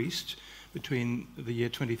actually increased between the year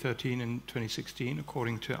 2013 and 2016,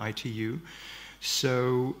 according to ITU.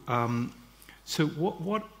 So,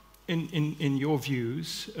 what in your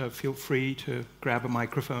views, feel free to grab a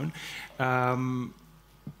microphone,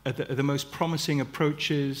 are the most promising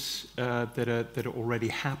approaches that are already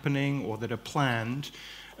happening or that are planned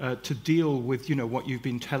to deal with, what you've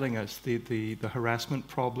been telling us, the harassment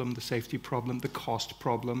problem, the safety problem, the cost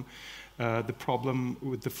problem, the problem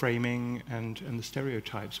with the framing and the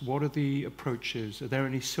stereotypes. What are the approaches? Are there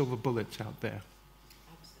any silver bullets out there?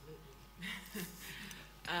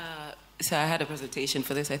 So I had a presentation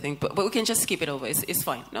for this, I think, but we can just skip it over. It's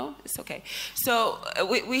fine. No, it's okay. So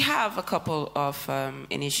we have a couple of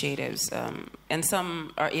initiatives, and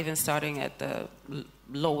some are even starting at the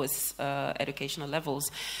lowest educational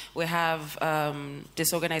levels. We have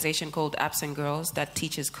this organization called Apps and Girls that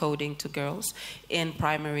teaches coding to girls in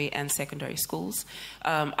primary and secondary schools.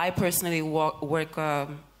 I personally work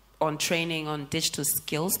on training on digital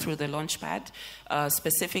skills through the Launchpad,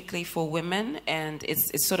 specifically for women, and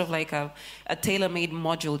it's sort of like a tailor-made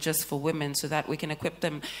module just for women so that we can equip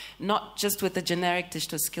them not just with the generic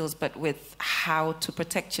digital skills, but with how to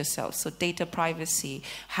protect yourself, so data privacy,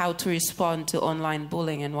 how to respond to online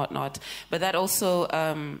bullying and whatnot. But that also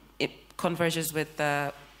it converges with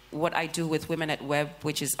what I do with Women at Web,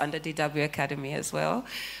 which is under DW Academy as well.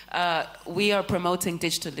 We are promoting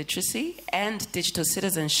digital literacy and digital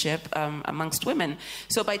citizenship amongst women.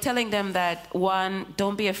 So by telling them that, one,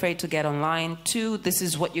 don't be afraid to get online. Two, this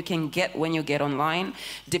is what you can get when you get online.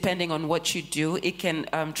 Depending on what you do, it can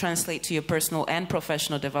translate to your personal and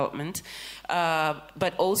professional development.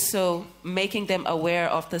 But also making them aware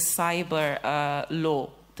of the cyber law,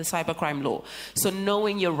 the cybercrime law. So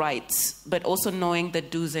knowing your rights, but also knowing the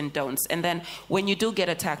do's and don'ts. And then when you do get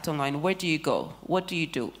attacked online, where do you go? What do you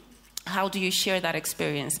do? How do you share that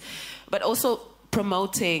experience? But also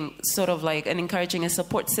promoting sort of like and encouraging a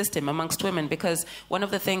support system amongst women, because one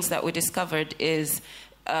of the things that we discovered is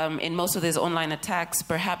in most of these online attacks,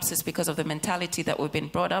 perhaps it's because of the mentality that we've been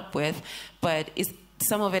brought up with, but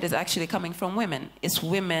some of it is actually coming from women. It's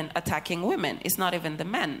women attacking women. It's not even the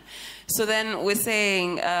men. So then we're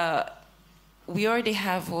saying, we already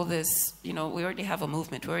have all this, we already have a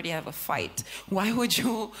movement. We already have a fight. Why would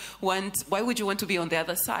you want to be on the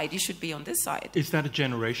other side? You should be on this side. Is that a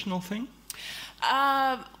generational thing?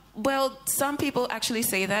 Well, some people actually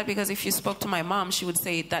say that, because if you spoke to my mom, she would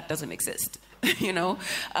say that doesn't exist.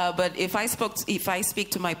 But if I speak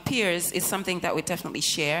to my peers, it's something that we definitely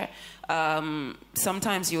share.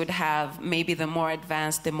 Sometimes you would have maybe the more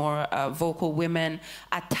advanced, the more vocal women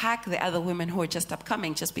attack the other women who are just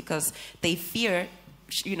upcoming, just because they fear,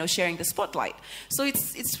 sharing the spotlight. So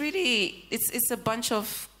it's really a bunch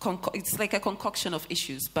of it's like a concoction of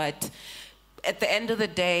issues. But at the end of the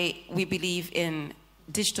day, we believe in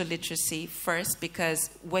digital literacy first, because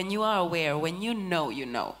when you are aware, when you know.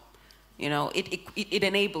 It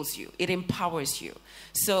enables you, it empowers you.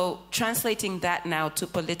 So translating that now to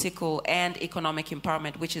political and economic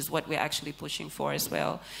empowerment, which is what we're actually pushing for as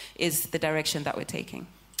well, is the direction that we're taking.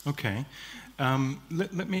 Okay.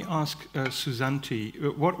 Let me ask Susanti,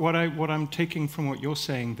 what I'm taking from what you're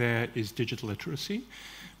saying there is digital literacy,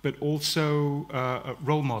 but also a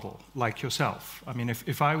role model like yourself. I mean,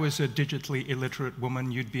 if I was a digitally illiterate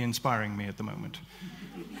woman, you'd be inspiring me at the moment.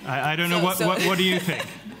 I don't know, what do you think?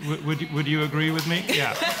 Would you agree with me?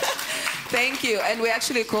 Yeah. Thank you. And we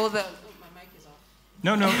actually call them... Oh, my mic is off.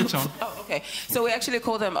 No, it's on. Oh, okay. So we actually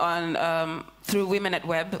call them on... through Women at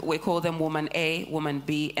Web, we call them Woman A, Woman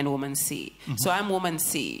B, and Woman C. Mm-hmm. So I'm Woman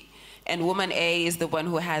C. And Woman A is the one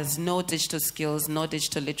who has no digital skills, no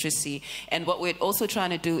digital literacy. And what we're also trying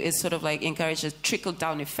to do is sort of like encourage a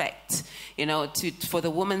trickle-down effect, for the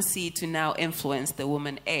Woman C to now influence the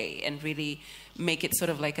Woman A and really make it sort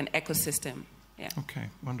of like an ecosystem. Yeah. Okay,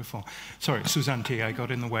 wonderful. Sorry, Susanti, I got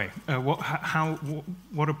in the way.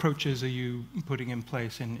 What approaches are you putting in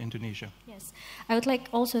place in Indonesia? Yes, I would like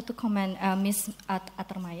also to comment, Ms.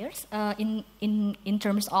 Attermeyers, in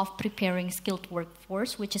terms of preparing skilled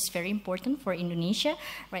workforce, which is very important for Indonesia.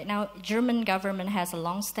 Right now, German government has a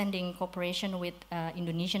long-standing cooperation with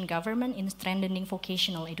Indonesian government in strengthening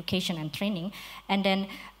vocational education and training, and then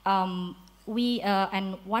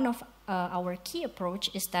and one of our key approach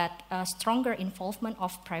is that stronger involvement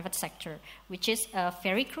of private sector, which is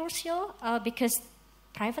very crucial because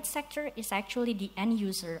private sector is actually the end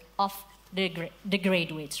user of the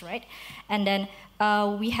graduates, right? And then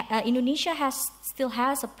Indonesia still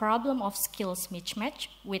has a problem of skills mismatch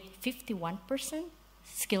with 51%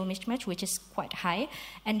 skill mismatch, which is quite high.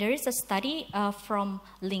 And there is a study from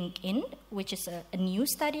LinkedIn, which is a new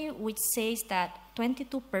study, which says that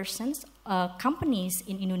 22% companies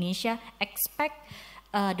in Indonesia expect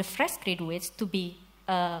the fresh graduates to be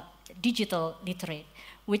digital literate,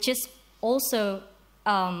 which is also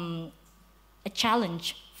a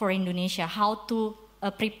challenge for Indonesia, how to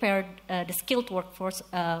prepare the skilled workforce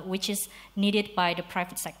which is needed by the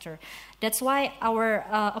private sector. That's why our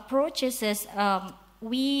approach is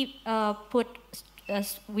we put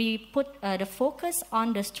we put the focus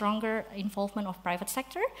on the stronger involvement of private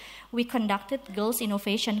sector. We conducted Girls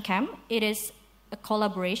Innovation Camp. It is a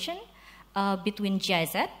collaboration between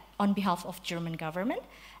GIZ on behalf of German government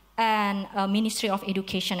and Ministry of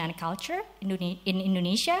Education and Culture in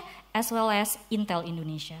Indonesia, as well as Intel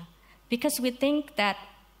Indonesia. Because we think that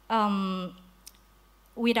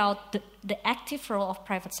without the active role of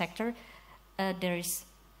private sector, there is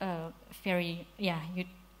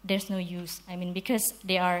there's no use. I mean, because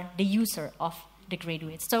they are the user of the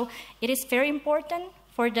graduates. So it is very important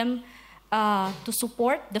for them to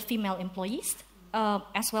support the female employees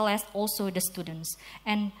as well as also the students.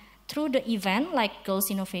 And through the event like Girls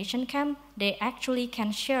Innovation Camp, they actually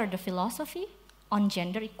can share the philosophy on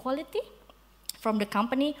gender equality from the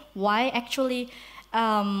company, why actually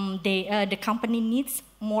the company needs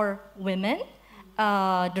more women,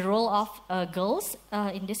 the role of girls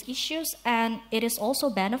in these issues, and it is also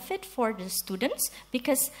benefit for the students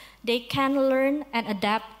because they can learn and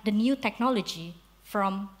adapt the new technology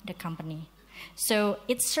from the company. So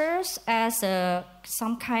it serves as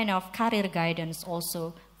some kind of career guidance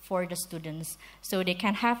also for the students. So they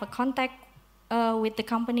can have a contact with the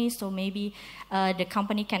company, so maybe the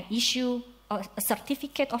company can issue a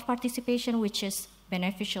certificate of participation which is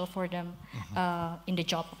beneficial for them in the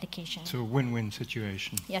job application. So a win-win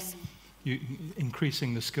situation. Yes.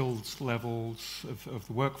 Increasing the skills levels of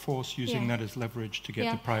the workforce, using that as leverage to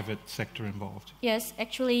get the private sector involved. Yes,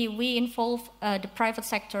 actually we involve the private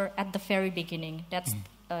sector at the very beginning. That's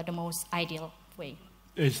the most ideal way.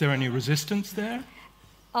 Is there any resistance there?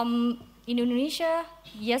 In Indonesia,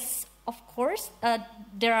 yes, of course.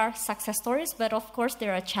 There are success stories, but of course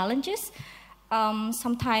there are challenges.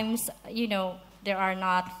 Sometimes, there are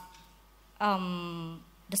not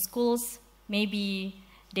the schools. Maybe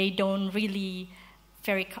they are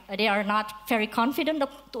not very confident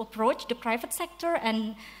to approach the private sector,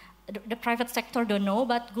 and the private sector don't know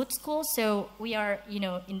about good schools. So we are,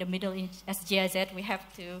 in the middle as GIZ. We have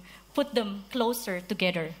to put them closer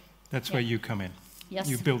together. That's where you come in. Yes.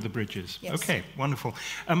 You build the bridges. Yes. Okay, wonderful.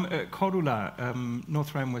 Cordula,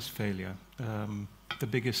 North Rhine-Westphalia, the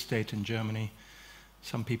biggest state in Germany.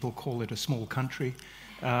 Some people call it a small country.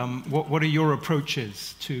 What are your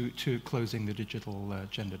approaches to closing the digital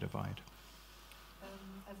gender divide?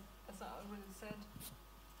 As I already said,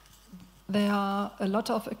 there are a lot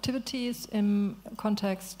of activities in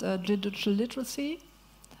context digital literacy,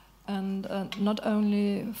 and not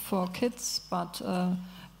only for kids, but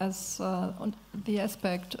as on the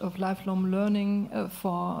aspect of lifelong learning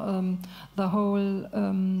for the whole,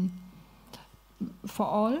 for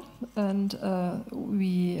all, and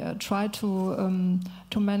we try to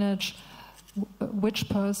manage which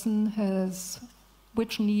person has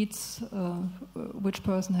which needs, which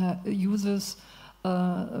person uses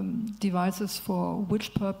devices for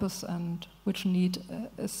which purpose, and which need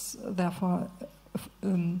is therefore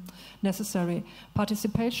necessary.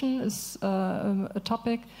 Participation is a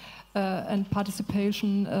topic, and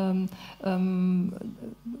participation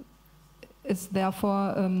is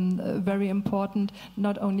therefore very important,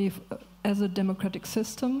 not only as a democratic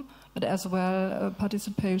system, but as well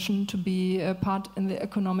participation to be a part in the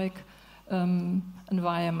economic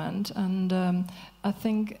environment. And I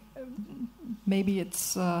think maybe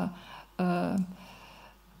it's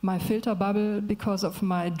my filter bubble because of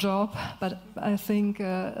my job, but I think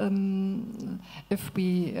if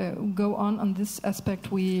we go on this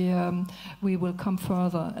aspect, we will come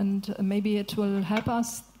further, and maybe it will help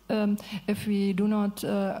us if we do not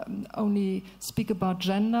only speak about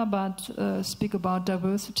gender, but speak about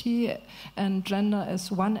diversity, and gender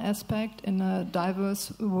is one aspect in a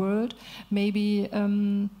diverse world. Maybe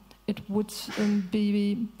it would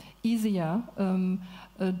be easier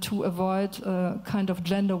to avoid a kind of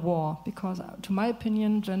gender war, because to my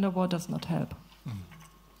opinion, gender war does not help.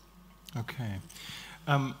 Okay.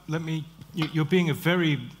 You're being a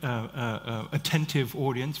very attentive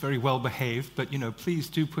audience, very well behaved, but please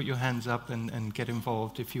do put your hands up and get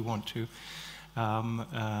involved if you want to.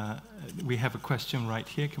 We have a question right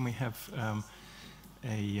here. Can we have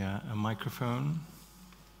a microphone?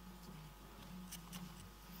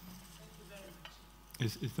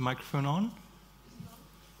 Is the microphone on?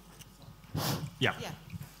 Yeah.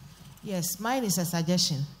 Yes, mine is a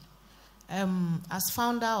suggestion. As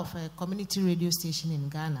founder of a community radio station in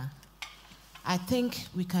Ghana, I think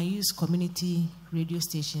we can use community radio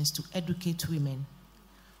stations to educate women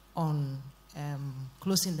on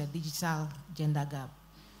closing the digital gender gap.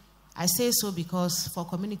 I say so because for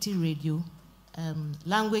community radio,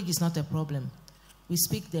 language is not a problem. We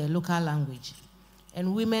speak the local language,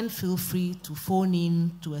 and women feel free to phone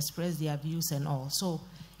in to express their views and all. So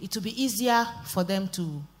it will be easier for them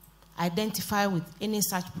to identify with any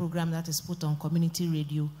such program that is put on community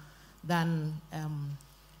radio than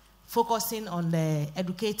focusing on the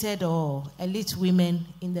educated or elite women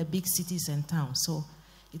in the big cities and towns. So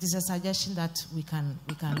it is a suggestion that we can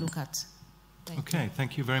look at.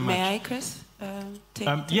 Thank you very much. May I, Chris?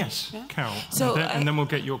 Yes, yeah? Carol. So and then we'll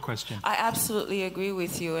get your question. I absolutely agree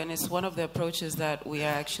with you, and it's one of the approaches that we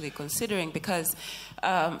are actually considering because,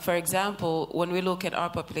 for example, when we look at our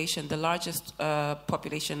population, the largest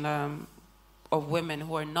population of women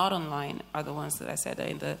who are not online are the ones that I said are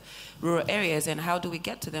in the rural areas, and how do we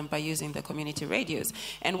get to them? By using the community radios.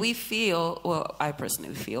 And we feel, well, I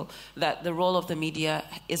personally feel, that the role of the media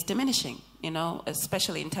is diminishing, you know,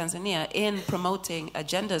 especially in Tanzania, in promoting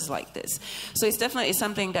agendas like this. So it's definitely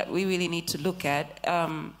something that we really need to look at.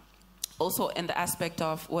 Also in the aspect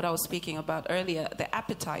of what I was speaking about earlier, the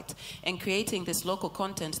appetite and creating this local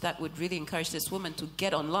content that would really encourage this woman to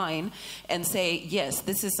get online and say, yes,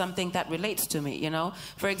 this is something that relates to me, you know.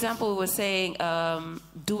 For example, we were saying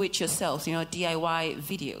do it yourself, you know, DIY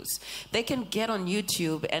videos. They can get on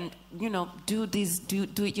YouTube and, you know, do these do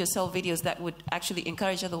it yourself videos that would actually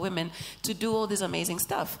encourage other women to do all this amazing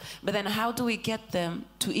stuff. But then how do we get them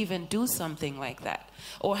to even do something like that?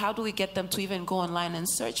 Or how do we get them to even go online and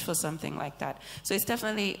search for something like that? So it's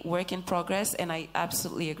definitely work in progress, and I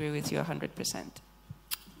absolutely agree with you 100%.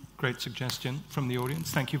 Great suggestion from the audience.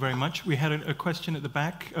 Thank you very much. We had a question at the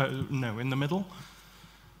back. No, in the middle.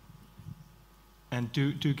 And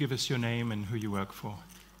do give us your name and who you work for.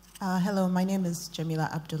 Hello, my name is Jamila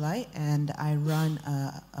Abdullahi, and I run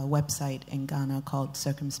a website in Ghana called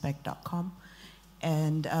circumspect.com.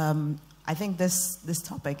 And I think this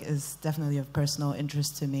topic is definitely of personal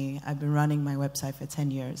interest to me. I've been running my website for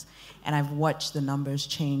 10 years, and I've watched the numbers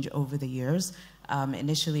change over the years.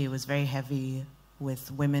 Initially, it was very heavy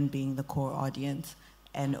with women being the core audience,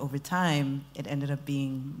 and over time, it ended up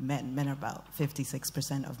being men. Men are about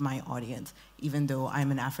 56% of my audience, even though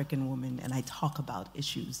I'm an African woman and I talk about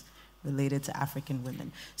issues related to African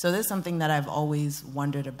women. So this is something that I've always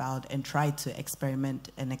wondered about and tried to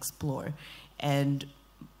experiment and explore. And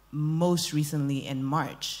most recently in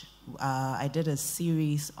March, I did a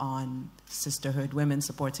series on sisterhood, women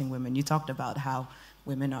supporting women. You talked about how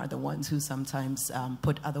women are the ones who sometimes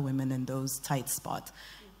put other women in those tight spots.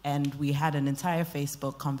 And we had an entire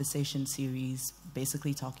Facebook conversation series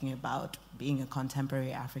basically talking about being a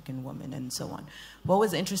contemporary African woman and so on. What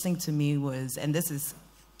was interesting to me was, and this is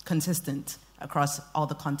consistent across all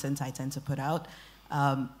the content I tend to put out,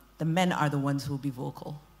 the men are the ones who will be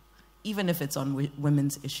vocal. Even if it's on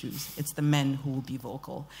women's issues, it's the men who will be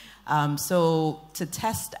vocal. So to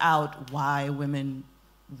test out why women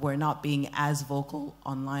were not being as vocal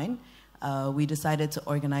online, we decided to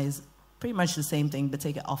organize pretty much the same thing, but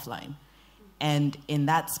take it offline. And in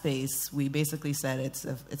that space, we basically said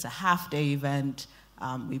it's a half-day event.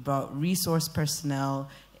 We brought resource personnel.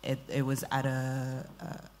 It was at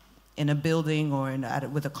in a building or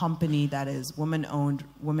with a company that is woman-owned,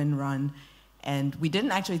 woman-run. And we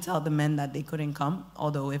didn't actually tell the men that they couldn't come,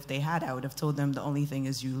 although if they had, I would have told them the only thing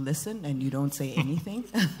is you listen and you don't say anything.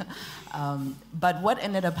 But what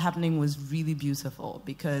ended up happening was really beautiful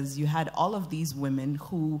because you had all of these women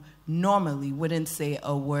who normally wouldn't say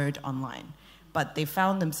a word online, but they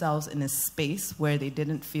found themselves in a space where they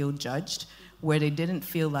didn't feel judged, where they didn't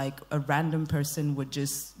feel like a random person would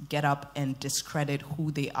just get up and discredit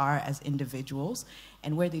who they are as individuals,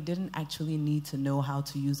 and where they didn't actually need to know how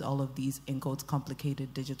to use all of these, in quotes,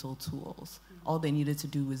 complicated digital tools. All they needed to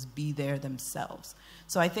do was be there themselves.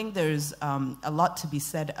 So I think there's a lot to be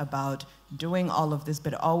said about doing all of this,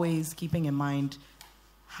 but always keeping in mind,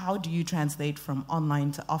 how do you translate from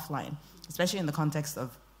online to offline, especially in the context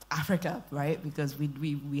of Africa, right? Because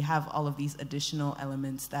we have all of these additional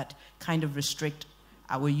elements that kind of restrict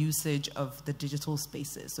our usage of the digital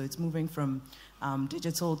spaces. So it's moving from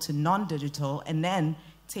digital to non-digital, and then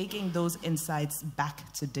taking those insights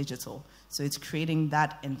back to digital. So it's creating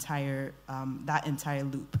that entire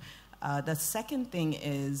loop. The second thing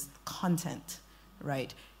is content,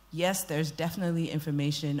 right? Yes, there's definitely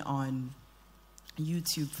information on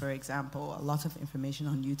YouTube, for example, a lot of information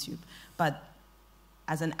on YouTube. But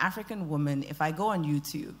as an African woman, if I go on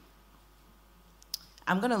YouTube,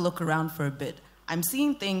 I'm going to look around for a bit. I'm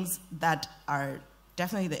seeing things that are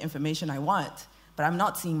definitely the information I want, but I'm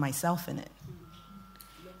not seeing myself in it.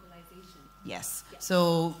 Localization. Yes.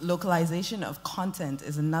 So localization of content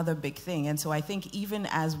is another big thing. And so I think even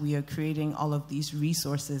as we are creating all of these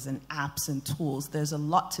resources and apps and tools, there's a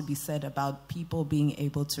lot to be said about people being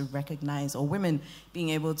able to recognize, or women being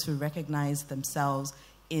able to recognize themselves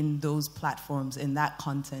in those platforms, in that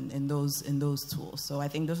content, in those tools. So I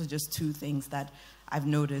think those are just two things that I've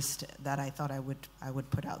noticed that I thought I would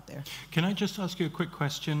put out there. Can I just ask you a quick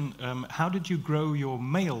question? How did you grow your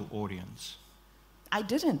male audience? I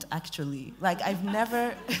didn't actually. Like I've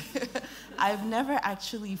never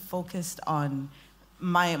actually focused on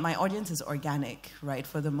my audience is organic, right,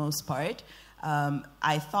 for the most part.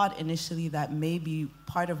 I thought initially that maybe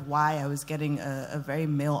part of why I was getting a very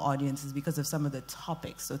male audience is because of some of the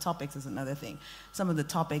topics. So topics is another thing. Some of the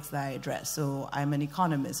topics that I address. So I'm an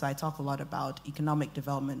economist, so I talk a lot about economic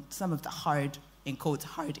development, some of the hard, in quotes,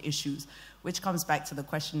 hard issues, which comes back to the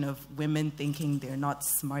question of women thinking they're not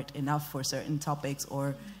smart enough for certain topics,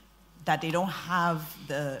 or that they don't have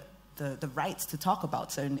the rights to talk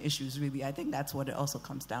about certain issues, really. I think that's what it also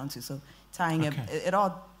comes down to. So tying it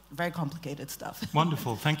all, very complicated stuff.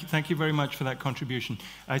 Wonderful. Thank you very much for that contribution.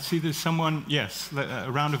 I see there's someone, yes,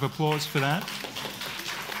 a round of applause for that.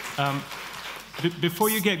 Before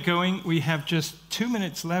you get going, we have just 2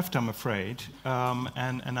 minutes left, I'm afraid,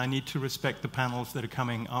 and I need to respect the panels that are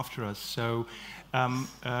coming after us. So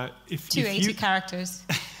if 280 characters.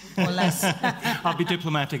 Or less. I'll be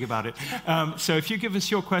diplomatic about it. So if you give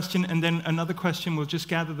us your question and then another question, we'll just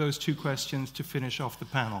gather those two questions to finish off the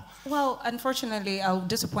panel. Well, unfortunately, I'll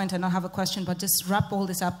disappoint and not have a question, but just wrap all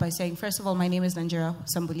this up by saying, first of all, my name is Nanjira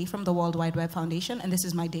Sambuli from the World Wide Web Foundation, and this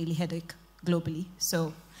is my daily headache globally.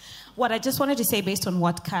 So what I just wanted to say, based on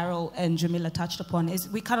what Carol and Jamila touched upon, is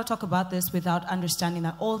we cannot talk about this without understanding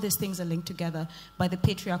that all these things are linked together by the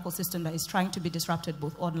patriarchal system that is trying to be disrupted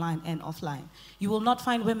both online and offline. You will not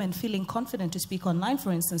find women feeling confident to speak online,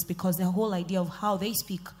 for instance, because their whole idea of how they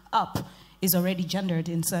speak up is already gendered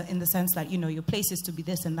in the sense that, your place is to be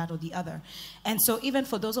this and that or the other. And so even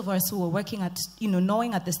for those of us who are working at,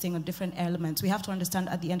 knowing at this thing on different elements, we have to understand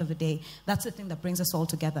at the end of the day, that's the thing that brings us all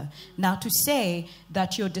together. Now, to say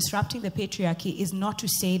that you're disrupting the patriarchy is not to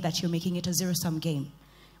say that you're making it a zero-sum game.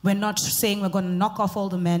 We're not saying we're going to knock off all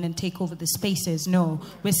the men and take over the spaces. No,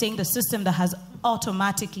 we're saying the system that has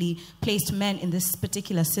automatically placed men in this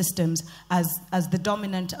particular systems as the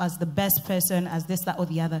dominant, as the best person, as this, that, or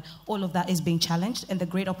the other, all of that is being challenged, and the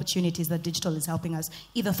great opportunities that digital is helping us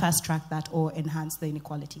either fast-track that or enhance the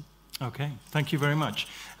inequality. Okay, thank you very much.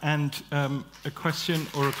 And a question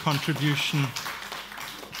or a contribution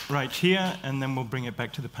right here, and then we'll bring it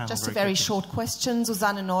back to the panel. Just a very short question.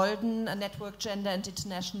 Susanne Nolden, a Network Gender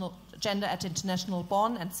at International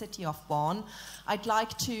Bonn and City of Bonn. I'd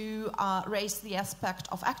like to raise the aspect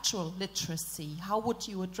of actual literacy. How would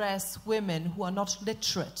you address women who are not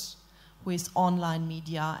literate with online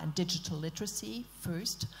media and digital literacy,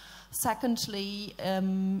 first? Secondly,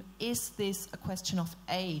 is this a question of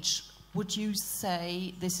age? Would you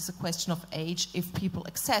say this is a question of age if people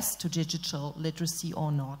access to digital literacy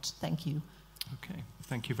or not? Thank you. Okay,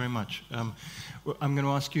 thank you very much. I'm going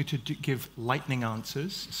to ask you to give lightning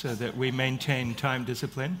answers so that we maintain time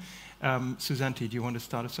discipline. Susanti, do you want to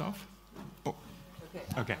start us off? Oh.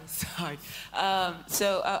 Okay. Sorry.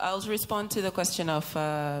 So I'll respond to the question of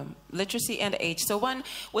literacy and age. So one,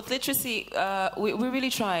 with literacy, we're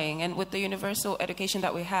really trying, and with the universal education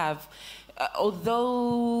that we have,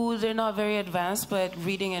 although they're not very advanced, but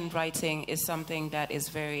reading and writing is something that is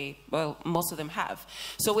very, well, most of them have.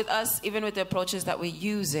 So with us, even with the approaches that we're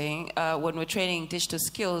using, when we're training digital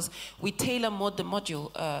skills, we tailor the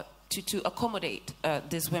module to accommodate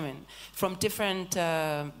these women from different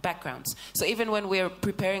backgrounds. So even when we're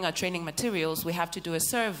preparing our training materials, we have to do a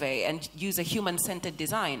survey and use a human-centered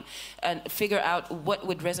design and figure out what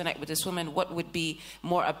would resonate with this woman, what would be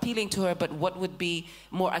more appealing to her, but what would be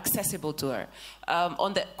more accessible to her.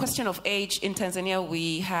 On the question of age, in Tanzania,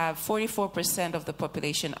 we have 44% of the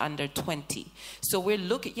population under 20. So we're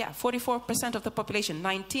looking, 44% of the population,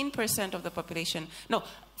 19% of the population,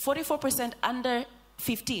 44% under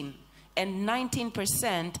 15 and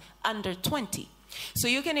 19% under 20. So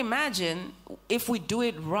you can imagine if we do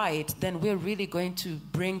it right, then we're really going to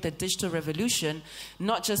bring the digital revolution,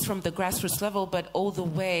 not just from the grassroots level, but all the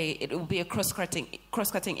way. It will be a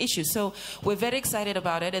cross-cutting issue. So we're very excited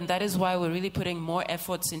about it, and that is why we're really putting more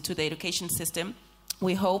efforts into the education system.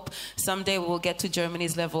 We hope someday we'll get to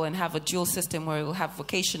Germany's level and have a dual system where we'll have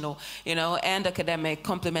vocational, and academic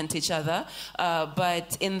complement each other.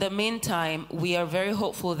 But in the meantime, we are very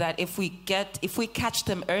hopeful that if we catch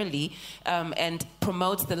them early and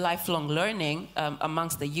promote the lifelong learning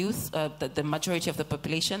amongst the youth, the majority of the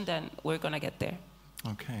population, then we're going to get there.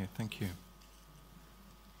 Okay, thank you.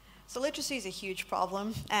 So literacy is a huge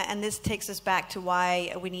problem, and this takes us back to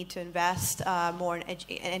why we need to invest more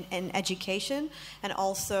in education, and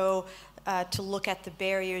also to look at the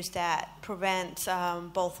barriers that prevent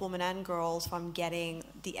both women and girls from getting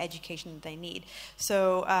the education that they need.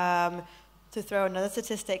 So to throw another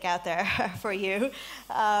statistic out there for you,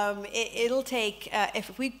 it'll take,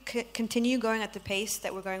 if we continue going at the pace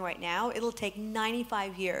that we're going right now, it'll take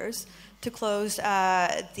 95 years to close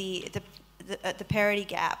the parity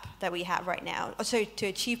gap that we have right now. Oh, sorry, to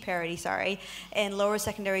achieve parity, in lower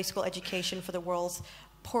secondary school education for the world's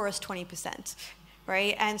poorest 20%.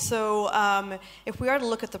 Right? And so if we are to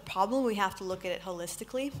look at the problem, we have to look at it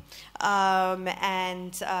holistically.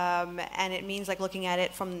 And it means like looking at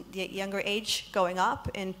it from the younger age going up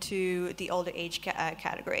into the older age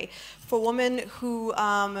category. For women who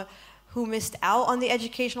missed out on the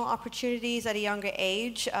educational opportunities at a younger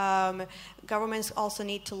age, governments also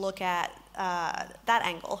need to look at that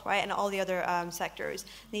angle, right? And all the other sectors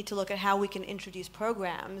need to look at how we can introduce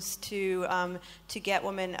programs to get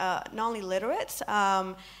women not only literate,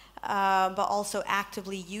 but also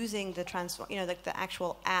actively using the the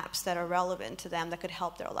actual apps that are relevant to them that could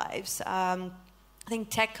help their lives. I think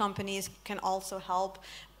tech companies can also help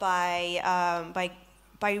by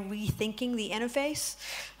rethinking the interface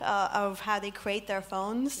of how they create their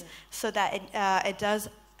phones, so that it does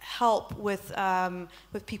help with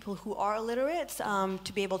people who are illiterate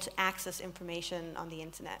to be able to access information on the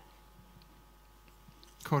internet.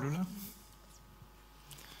 Cordula?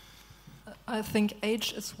 I think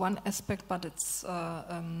age is one aspect, but it's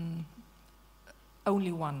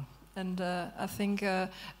only one. And I think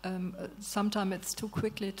sometimes it's too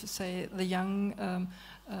quickly to say the young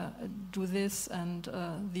do this and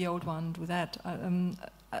the old one do that,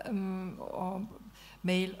 or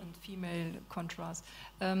male and female contrast.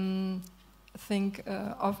 I think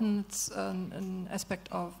often it's an aspect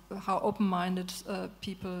of how open-minded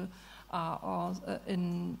people are, or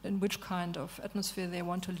in which kind of atmosphere they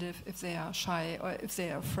want to live, if they are shy or if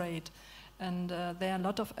they are afraid. And there are a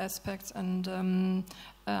lot of aspects, and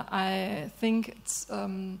I think it's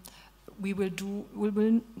we will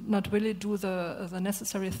not really do the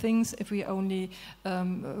necessary things if we only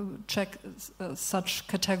check such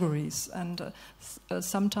categories. And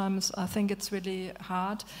sometimes I think it's really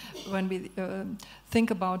hard when we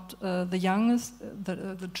think about the youngest,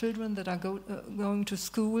 the children that are going to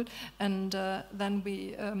school, and then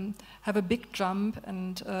we have a big jump,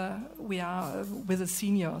 and we are with the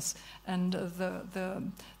seniors, and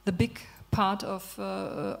the big part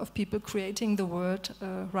of people creating the world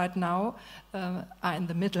right now are in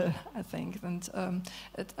the middle, I think. And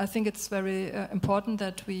I think it's very important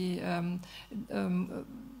that we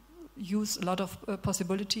use a lot of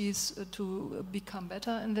possibilities to become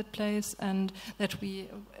better in that place, and that we,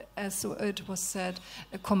 as it was said,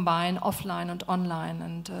 combine offline and online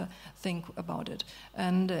and think about it.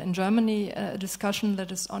 And in Germany, a discussion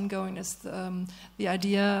that is ongoing is the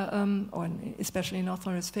idea, or especially in North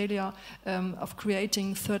Rhine-Westphalia, of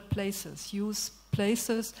creating third places, use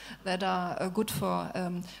places that are good for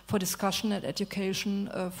discussion and education,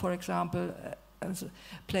 for example, as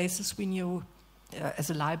places we knew as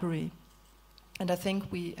a library. And I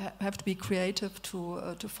think we have to be creative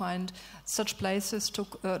to find such places to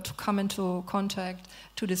come into contact,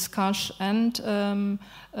 to discuss, and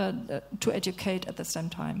to educate at the same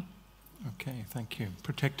time. Okay, thank you.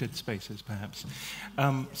 Protected spaces, perhaps.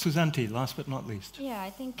 Susanti, last but not least. Yeah, I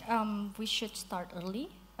think we should start early.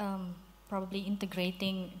 Probably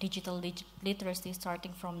integrating digital literacy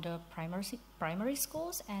starting from the primary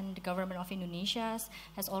schools, and the government of Indonesia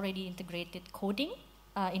has already integrated coding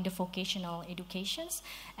in the vocational educations.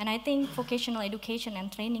 And I think vocational education and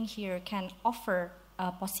training here can offer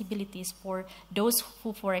possibilities for those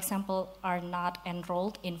who, for example, are not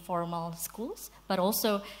enrolled in formal schools, but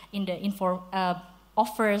also in the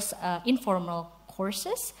offers informal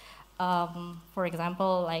courses, for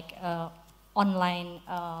example, like online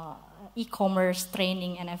e-commerce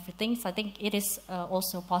training and everything. So I think it is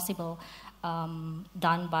also possible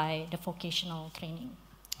done by the vocational training.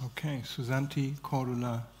 Okay, Susanti,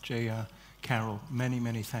 Cordula, Jaya, Carol, many,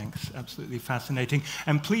 many thanks. Absolutely fascinating.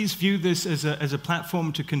 And please view this as a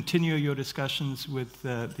platform to continue your discussions with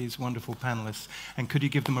these wonderful panelists. And could you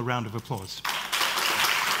give them a round of applause?